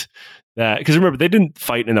shocked that, because remember, they didn't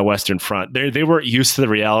fight in the Western Front. They weren't used to the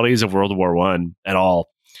realities of World War I at all.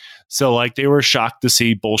 So like they were shocked to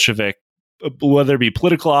see Bolshevik, whether it be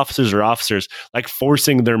political officers or officers, like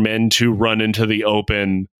forcing their men to run into the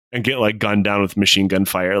open and get like gunned down with machine gun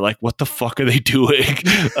fire. Like, what the fuck are they doing?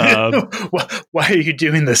 Why are you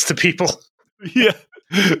doing this to people? Yeah.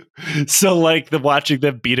 So like watching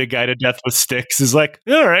them beat a guy to death with sticks is like,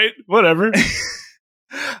 all right, whatever.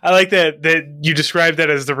 I like that you described that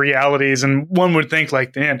as the realities, and one would think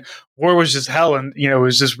like, man, war was just hell, and it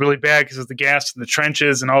was just really bad because of the gas and the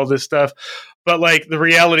trenches and all this stuff. But like the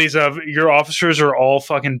realities of your officers are all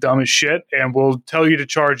fucking dumb as shit, and will tell you to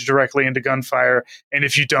charge directly into gunfire, and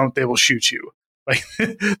if you don't, they will shoot you. Like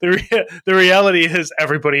the reality is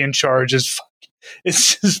everybody in charge is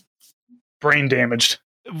it's just brain damaged.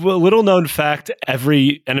 Well, little known fact,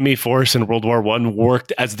 every enemy force in World War I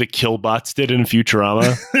worked as the Killbots did in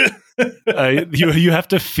Futurama. You have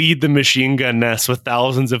to feed the machine gun nest with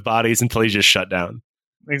thousands of bodies until you just shut down.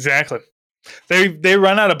 Exactly. They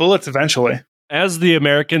run out of bullets eventually. As the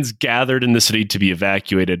Americans gathered in the city to be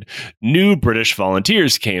evacuated, new British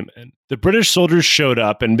volunteers came in. The British soldiers showed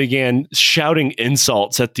up and began shouting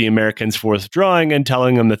insults at the Americans for withdrawing and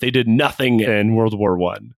telling them that they did nothing in World War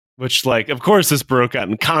I. Which, like, of course, this broke out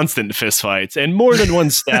in constant fistfights and more than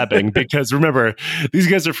one stabbing because, remember, these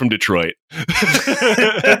guys are from Detroit.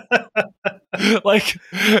 Like,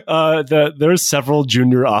 there's several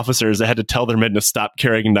junior officers that had to tell their men to stop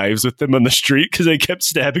carrying knives with them on the street because they kept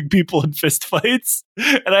stabbing people in fistfights.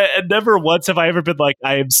 And never once have I ever been like,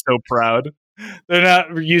 I am so proud. They're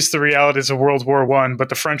not used to the realities of World War I, but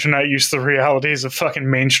the French are not used to the realities of fucking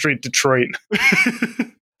Main Street Detroit.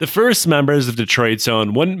 The first members of Detroit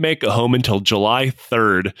Zone wouldn't make it home until July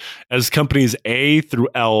 3rd, as companies A through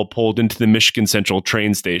L pulled into the Michigan Central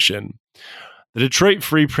train station. The Detroit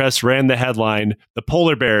Free Press ran the headline, "The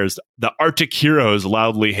Polar Bears, the Arctic Heroes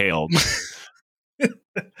loudly hailed."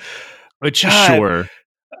 Which, God, sure.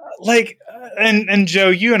 Like, and Joe,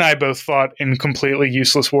 you and I both fought in completely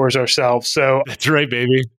useless wars ourselves, so... That's right,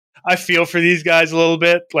 baby. I feel for these guys a little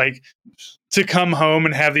bit, like... to come home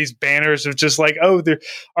and have these banners of just like, oh,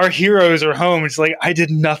 our heroes are home. It's like, I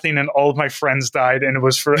did nothing and all of my friends died and it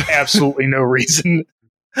was for absolutely no reason.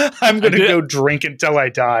 I'm going to go drink until I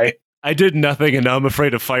die. I did nothing and now I'm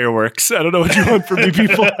afraid of fireworks. I don't know what you want from me,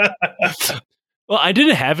 people. Well, I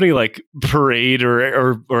didn't have any like parade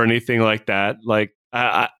or anything like that. Like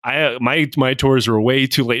my tours were way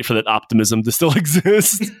too late for that optimism to still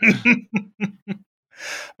exist.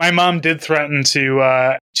 My mom did threaten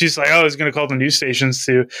to. She's like, "Oh, I was going to call the news stations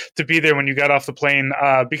to be there when you got off the plane,"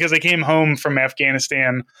 because I came home from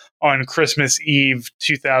Afghanistan on Christmas Eve,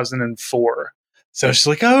 2004. So she's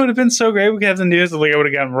like, "Oh, it would have been so great. We could have the news." Like, I would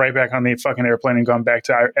have gotten right back on the fucking airplane and gone back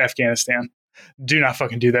to Afghanistan. Do not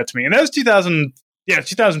fucking do that to me. And that was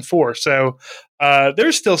 2004. So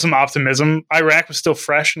there's still some optimism. Iraq was still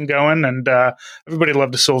fresh and going, and everybody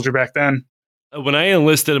loved a soldier back then. When I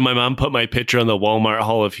enlisted, my mom put my picture on the Walmart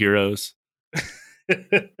Hall of Heroes.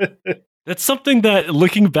 That's something that,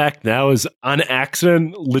 looking back now, is on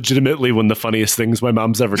accident legitimately one of the funniest things my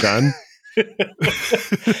mom's ever done.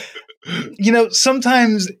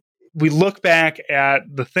 Sometimes we look back at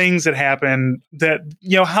the things that happened, that,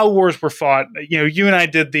 how wars were fought. You and I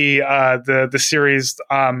did the series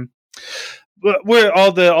where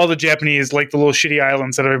all the Japanese, like the little shitty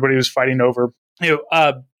islands that everybody was fighting over.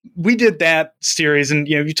 We did that series, and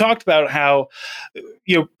you talked about how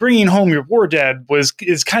bringing home your war dead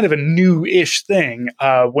is kind of a new-ish thing.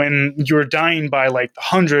 When you were dying by like the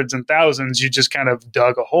hundreds and thousands, you just kind of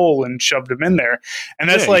dug a hole and shoved them in there, and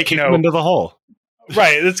that's into the hole.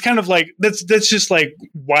 Right. It's kind of like that's just like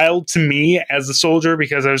wild to me as a soldier,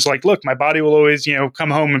 because I was like, look, my body will always, come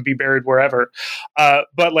home and be buried wherever.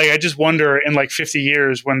 But like, I just wonder in like 50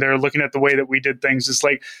 years when they're looking at the way that we did things, it's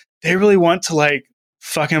like they really went to like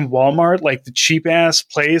fucking Walmart, like the cheap ass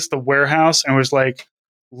place, the warehouse, and was like,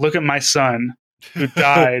 look at my son who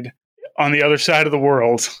died on the other side of the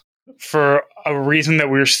world for a reason that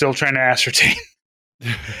we were still trying to ascertain.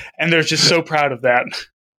 And they're just so proud of that.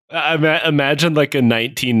 Imagine like a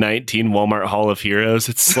 1919 Walmart Hall of Heroes.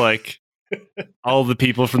 It's like all the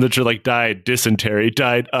people from the tree like died dysentery,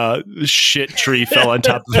 died shit tree fell on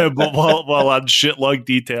top of them while on shit lung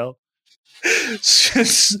detail.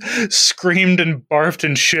 Just screamed and barfed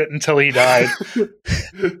and shit until he died.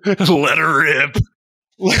 Let her rip.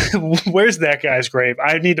 Where's that guy's grave?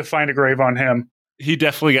 I need to find a grave on him. He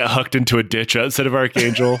definitely got hucked into a ditch outside of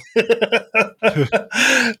Archangel.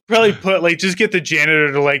 Probably just get the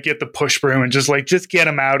janitor to like get the push broom and just get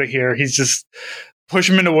him out of here. He's just push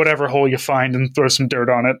him into whatever hole you find and throw some dirt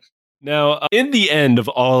on it. Now, in the end of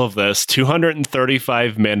all of this,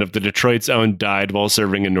 235 men of the Detroit's Own died while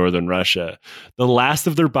serving in northern Russia. The last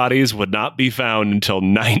of their bodies would not be found until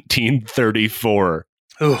 1934.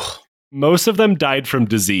 Ugh. Most of them died from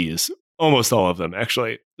disease. Almost all of them,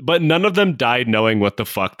 actually. But none of them died knowing what the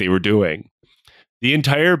fuck they were doing. The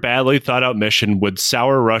entire badly thought out mission would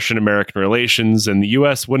sour Russian-American relations, and the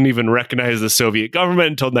U.S. wouldn't even recognize the Soviet government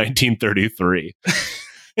until 1933.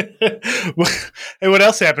 Hey, what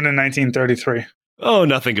else happened in 1933? Oh,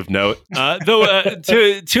 nothing of note. Though,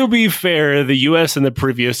 to be fair, the U.S. and the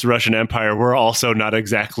previous Russian Empire were also not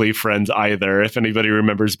exactly friends either. If anybody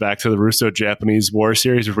remembers back to the Russo-Japanese War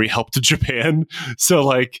series where we helped Japan. So,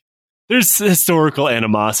 like, there's historical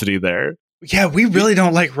animosity there. Yeah, we really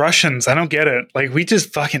don't like Russians. I don't get it. Like, we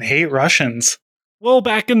just fucking hate Russians. Well,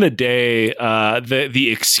 back in the day, the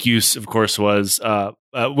excuse, of course, was,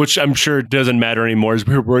 which I'm sure doesn't matter anymore, is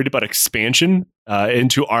we were worried about expansion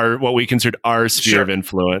into what we considered our sphere of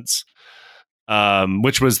influence,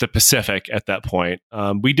 which was the Pacific at that point.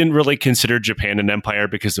 We didn't really consider Japan an empire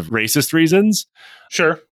because of racist reasons.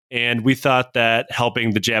 Sure. And we thought that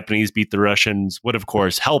helping the Japanese beat the Russians would, of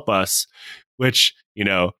course, help us, which,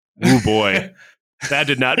 oh boy, that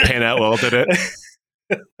did not pan out well, did it?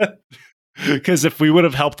 Because if we would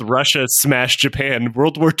have helped Russia smash Japan,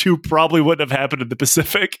 World War II probably wouldn't have happened in the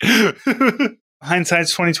Pacific.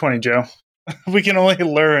 Hindsight's 2020, Joe. We can only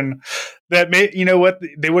learn that,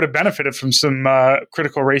 they would have benefited from some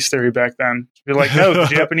critical race theory back then. Be like, no,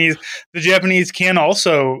 the Japanese can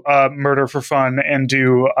also murder for fun and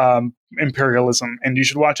do imperialism, and you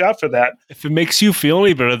should watch out for that. If it makes you feel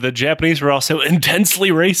any better, the Japanese were also intensely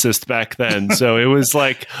racist back then. So it was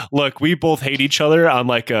like, look, we both hate each other on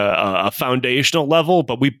like a foundational level,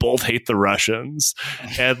 but we both hate the Russians.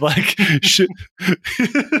 And like,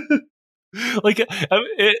 like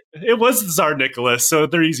it was Tsar Nicholas, so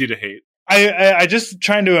they're easy to hate. I just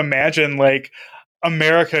trying to imagine like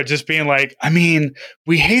America just being like, I mean,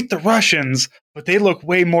 we hate the Russians, but they look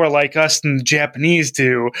way more like us than the Japanese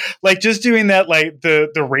do. Like just doing that, like the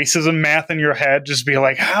racism math in your head, just be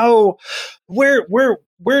like, where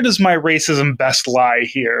does my racism best lie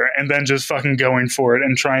here? And then just fucking going for it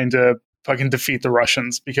and trying to fucking defeat the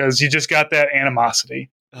Russians because you just got that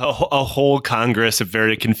animosity. A whole Congress of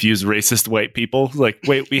very confused racist white people. Like,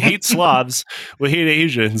 wait, we hate Slavs. We hate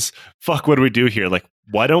Asians. Fuck, what do we do here? Like,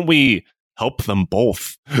 why don't we help them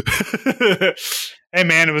both. Hey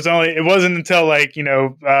man, it wasn't until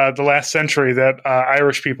the last century that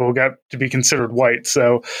Irish people got to be considered white.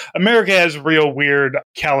 So America has real weird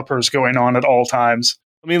calipers going on at all times.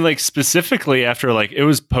 I mean, like specifically after it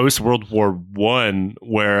was post World War I,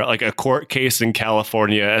 where like a court case in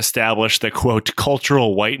California established the quote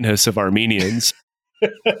cultural whiteness of Armenians.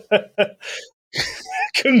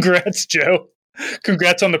 Congrats, Joe.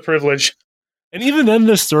 Congrats on the privilege. And even then,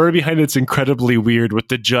 the story behind it's incredibly weird, with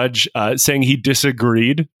the judge saying he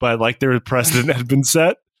disagreed, but like their precedent had been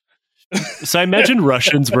set. So I imagine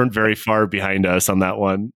Russians weren't very far behind us on that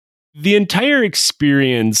one. The entire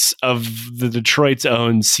experience of the Detroit's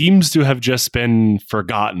Own seems to have just been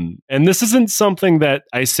forgotten. And this isn't something that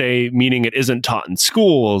I say meaning it isn't taught in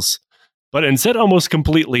schools, but instead almost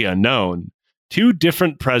completely unknown. Two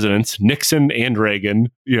different presidents, Nixon and Reagan,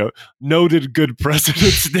 noted good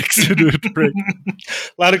presidents, Nixon and Reagan. A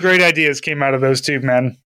lot of great ideas came out of those two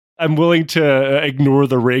men. I'm willing to ignore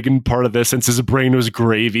the Reagan part of this since his brain was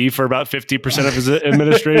gravy for about 50% of his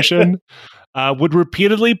administration. Would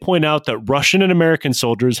repeatedly point out that Russian and American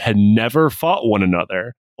soldiers had never fought one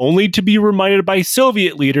another, only to be reminded by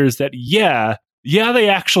Soviet leaders that, yeah, they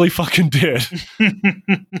actually fucking did.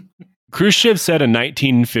 Khrushchev said in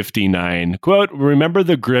 1959, quote, "Remember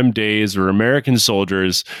the grim days where American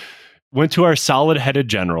soldiers went to our solid-headed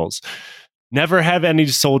generals. Never have any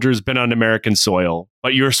soldiers been on American soil,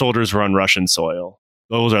 but your soldiers were on Russian soil.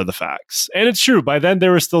 Those are the facts." And it's true. By then,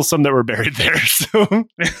 there were still some that were buried there. So,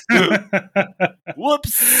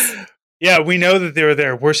 whoops. Yeah, we know that they were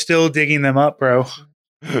there. We're still digging them up, bro.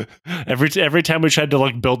 Every time we tried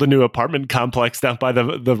to build a new apartment complex down by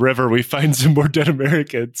the river, we find some more dead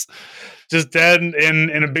Americans. Just dead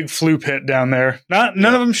in a big flu pit down there. None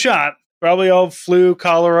of them shot. Probably all flu,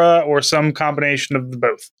 cholera, or some combination of the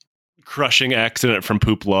both. Crushing accident from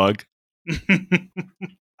poop log.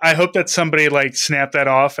 I hope that somebody snapped that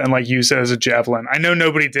off and used it as a javelin. I know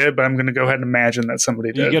nobody did, but I'm going to go ahead and imagine that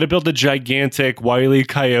somebody did. You got to build a gigantic Wile E.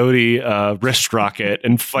 Coyote wrist rocket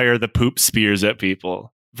and fire the poop spears at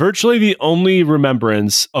people. Virtually the only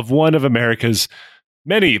remembrance of one of America's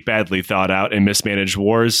many badly thought out and mismanaged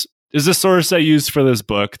wars is the source I used for this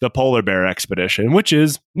book, The Polar Bear Expedition, which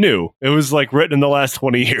is new. It was written in the last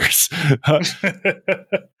 20 years.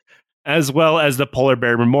 As well as the Polar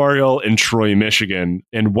Bear Memorial in Troy, Michigan,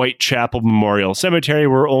 and Whitechapel Memorial Cemetery,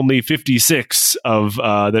 where only 56 of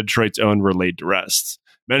the Detroit's Own were laid to rest,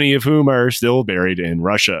 many of whom are still buried in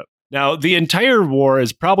Russia. Now, the entire war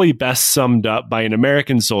is probably best summed up by an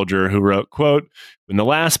American soldier who wrote, quote, "When the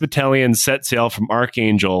last battalion set sail from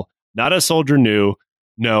Archangel, not a soldier knew,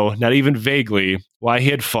 no, not even vaguely, why he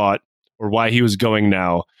had fought or why he was going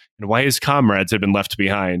now, and why his comrades had been left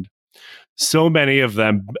behind. So many of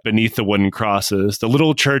them beneath the wooden crosses, the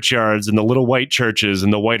little churchyards and the little white churches in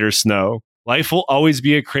the whiter snow. Life will always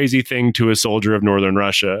be a crazy thing to a soldier of northern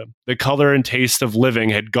Russia. The color and taste of living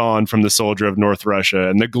had gone from the soldier of North Russia,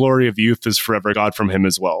 and the glory of youth is forever gone from him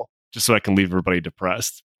as well." Just so I can leave everybody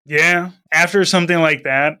depressed. Yeah. After something like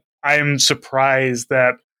that, I'm surprised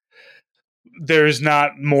that there's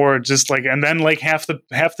not more and then half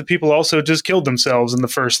the people also just killed themselves in the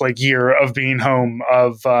first year of being home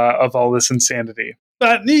of all this insanity.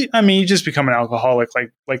 But I mean, you just become an alcoholic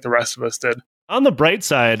like the rest of us did. On the bright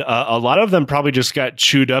side, a lot of them probably just got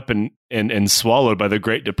chewed up and swallowed by the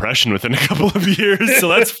Great Depression within a couple of years. So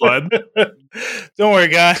that's fun. Don't worry,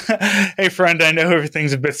 guy. Hey, friend, I know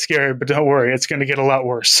everything's a bit scary, but don't worry. It's going to get a lot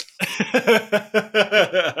worse.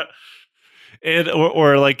 And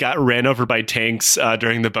or got ran over by tanks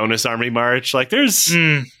during the bonus army march.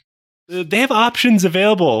 They have options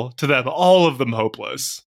available to them. All of them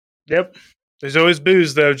hopeless. Yep. There's always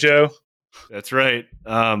booze, though, Joe. That's right.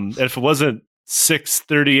 If it wasn't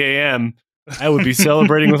 6:30 a.m., I would be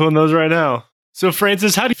celebrating with one of those right now. So,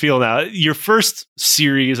 Francis, how do you feel now? Your first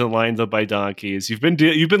series of Lines Up by Donkeys. You've been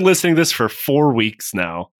listening to this for 4 weeks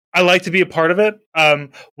now. I like to be a part of it.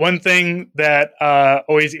 One thing that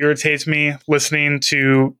always irritates me listening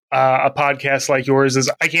to a podcast like yours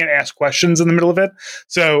is I can't ask questions in the middle of it.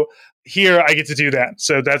 So here I get to do that.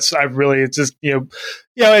 So it's just,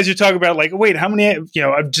 as you talk about wait, how many,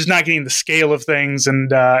 I'm just not getting the scale of things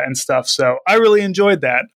and stuff. So I really enjoyed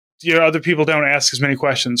that. Other people don't ask as many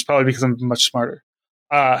questions, probably because I'm much smarter.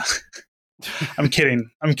 I'm kidding,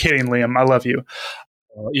 Liam. I love you.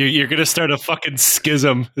 You're going to start a fucking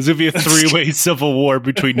schism. There's going to be a 3-way civil war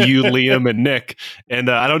between you, Liam, and Nick. And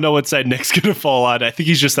I don't know what side Nick's going to fall on. I think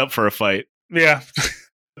he's just up for a fight. Yeah.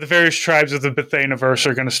 The various tribes of the Bethaniverse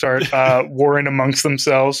are going to start warring amongst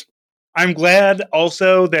themselves. I'm glad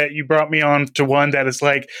also that you brought me on to one that is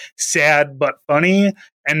like sad but funny,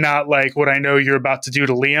 and not like what I know you're about to do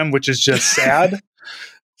to Liam, which is just sad.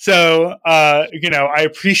 So, I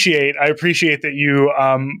appreciate that you,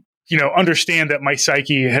 understand that my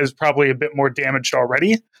psyche has probably a bit more damaged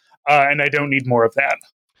already, and I don't need more of that.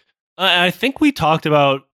 I think we talked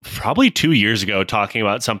about probably 2 years ago talking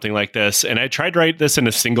about something like this, and I tried to write this in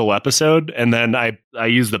a single episode, and then I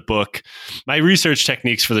used the book. My research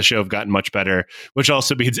techniques for the show have gotten much better, which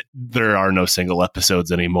also means there are no single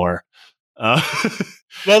episodes anymore.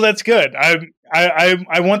 Well, that's good.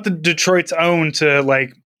 I want the Detroit's own to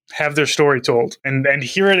like have their story told, and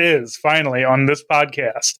here it is finally on this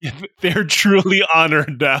podcast. They're truly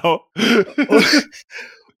honored now.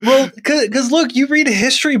 Well, because look, you read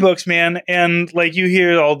history books, man, and like you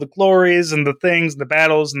hear all the glories and the things, the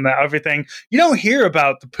battles, and the everything. You don't hear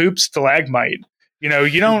about the poop stalagmite. You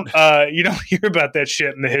don't hear about that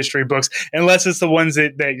shit in the history books unless it's the ones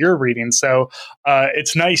that you're reading. So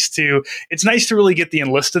it's nice to really get the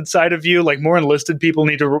enlisted side of you. Like, more enlisted people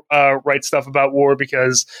need to write stuff about war,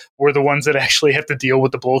 because we're the ones that actually have to deal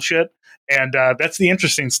with the bullshit, and that's the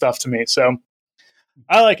interesting stuff to me. So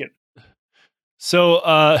I like it.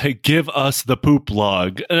 So give us the poop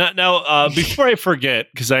log. Now, before I forget,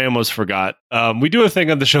 because I almost forgot, we do a thing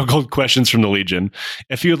on the show called Questions from the Legion.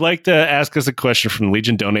 If you'd like to ask us a question from the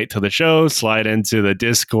Legion, donate to the show, slide into the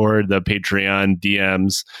Discord, the Patreon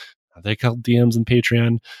DMs. Are they called DMs and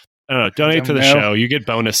Patreon? I don't know. Donate to the show. You get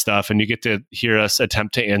bonus stuff, and you get to hear us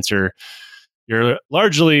attempt to answer your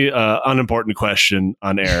largely unimportant question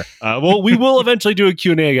on air. Well, we will eventually do a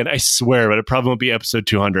Q&A again, I swear, but it probably won't be episode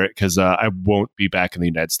 200 because I won't be back in the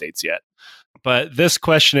United States yet. But this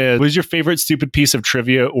question is, what is your favorite stupid piece of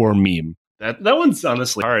trivia or meme? That one's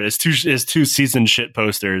honestly hard. It's two seasoned shit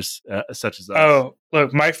posters such as us. Oh,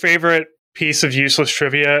 look, my favorite piece of useless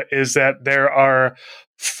trivia is that there are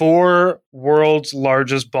 4 world's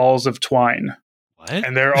largest balls of twine. What?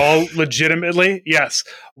 And they're all legitimately, yes.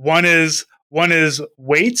 One is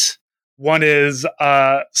weight, one is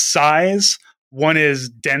size, one is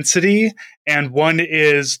density, and one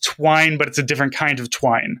is twine, but it's a different kind of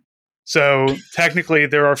twine. So technically,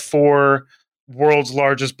 there are 4 world's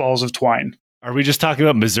largest balls of twine. Are we just talking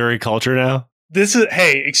about Missouri culture now?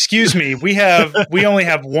 Hey, excuse me. We only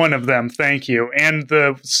have one of them. Thank you. And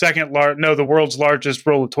the world's largest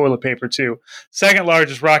roll of toilet paper too. Second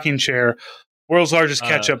largest rocking chair, world's largest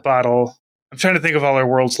ketchup bottle. I'm trying to think of all our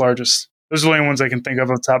world's largest. Those are the only ones I can think of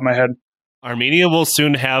off the top of my head. Armenia will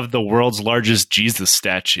soon have the world's largest Jesus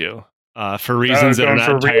statue for reasons that are not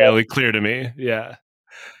entirely clear to me. Yeah.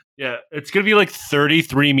 Yeah. It's going to be like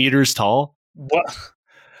 33 meters tall. What?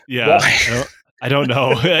 Yeah. I don't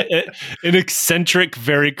know. An eccentric,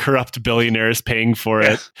 very corrupt billionaire is paying for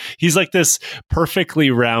it. He's like this perfectly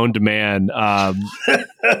round man.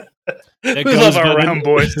 We love our round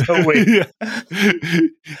boys, don't we? Yeah.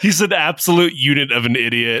 He's an absolute unit of an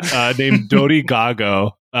idiot named Dodi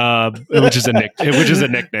Gago, which is a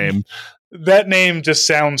nickname. That name just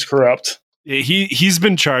sounds corrupt. He's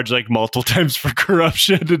been charged like multiple times for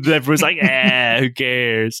corruption, and everyone's like, who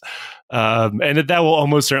cares? And that will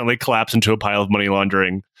almost certainly collapse into a pile of money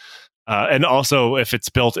laundering. And also, if it's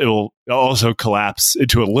built, it will also collapse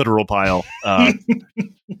into a literal pile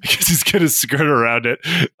because he's going to skirt around it.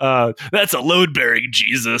 That's a load-bearing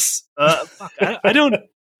Jesus. I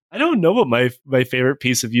don't know what my favorite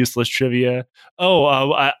piece of useless trivia.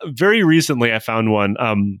 Very recently I found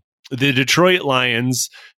one. The Detroit Lions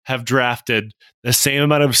have drafted the same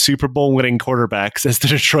amount of Super Bowl winning quarterbacks as the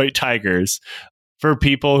Detroit Tigers. For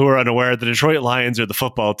people who are unaware, the Detroit Lions are the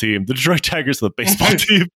football team. The Detroit Tigers are the baseball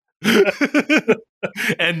team.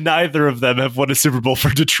 And neither of them have won a Super Bowl for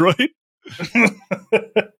Detroit. So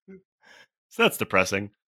that's depressing.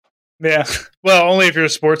 Yeah. Well, only if you're a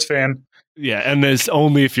sports fan. Yeah, and there's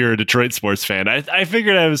only if you're a Detroit sports fan. I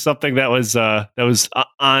figured it was something that was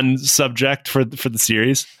on subject for the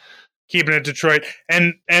series. Keeping it Detroit.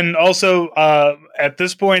 And also at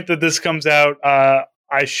this point that this comes out,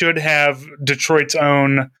 I should have Detroit's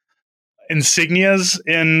own insignias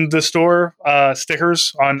in the store,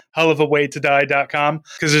 stickers on hellofawaytodie.com,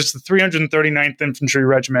 because it's the 339th Infantry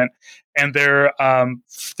Regiment, and their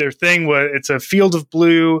thing was, it's a field of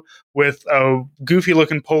blue with a goofy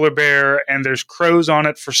looking polar bear, and there's crows on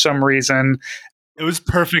it for some reason. It was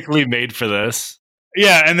perfectly made for this.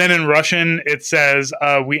 Yeah, and then in Russian it says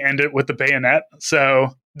we end it with the bayonet.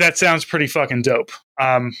 So that sounds pretty fucking dope.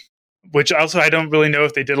 Which also, I don't really know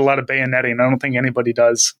if they did a lot of bayoneting. I don't think anybody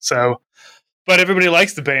does. So, but everybody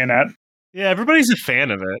likes the bayonet. Yeah, everybody's a fan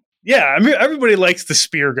of it. Yeah, I mean, everybody likes the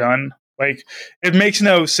spear gun. Like, it makes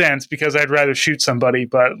no sense because I'd rather shoot somebody,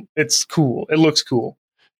 but it's cool. It looks cool.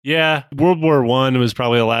 Yeah, World War I was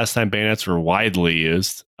probably the last time bayonets were widely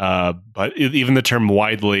used. But even the term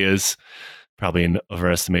widely is probably an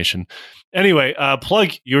overestimation. Anyway,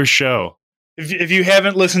 plug your show. If you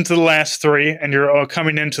haven't listened to the last three and you're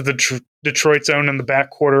coming into the Detroit zone in the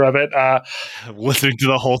back quarter of it, listening to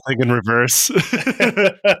the whole thing in reverse.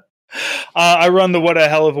 I run the What a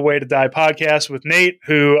Hell of a Way to Die podcast with Nate,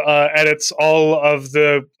 who edits all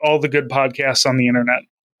the good podcasts on the internet.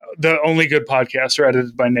 The only good podcasts are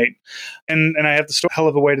edited by Nate. And I have the store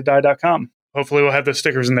hellofawaytodie.com. Hopefully we'll have the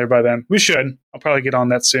stickers in there by then. We should. I'll probably get on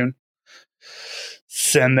that soon.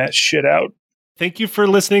 Send that shit out. Thank you for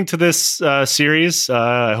listening to this series.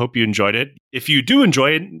 I hope you enjoyed it. If you do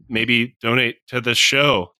enjoy it, maybe donate to the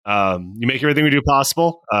show. You make everything we do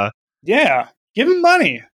possible. Yeah, give them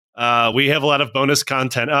money. We have a lot of bonus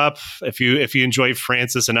content up. If you enjoy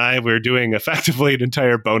Francis and I, we're doing effectively an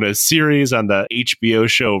entire bonus series on the HBO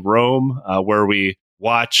show Rome, where we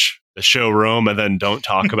watch the show Rome and then don't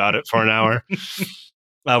talk about it for an hour.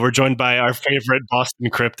 We're joined by our favorite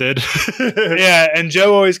Boston cryptid. Yeah, and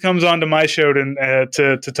Joe always comes on to my show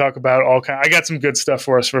to talk about all kind. I got some good stuff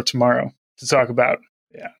for us for tomorrow to talk about.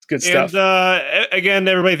 Yeah, it's good stuff. And again,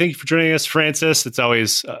 everybody, thank you for joining us, Francis. It's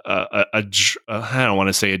always I don't want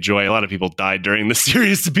to say a joy. A lot of people died during the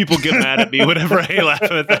series. People get mad at me whenever I laugh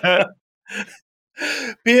at that.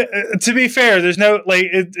 To be fair, there's no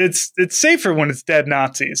it's safer when it's dead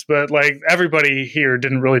Nazis, but like everybody here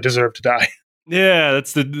didn't really deserve to die. Yeah,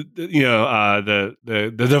 that's the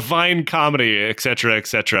divine comedy, etc.,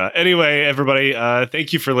 etc. Anyway, everybody,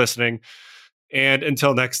 thank you for listening, and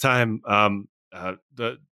until next time,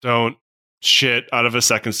 don't shit out of a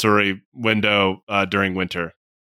second story window during winter.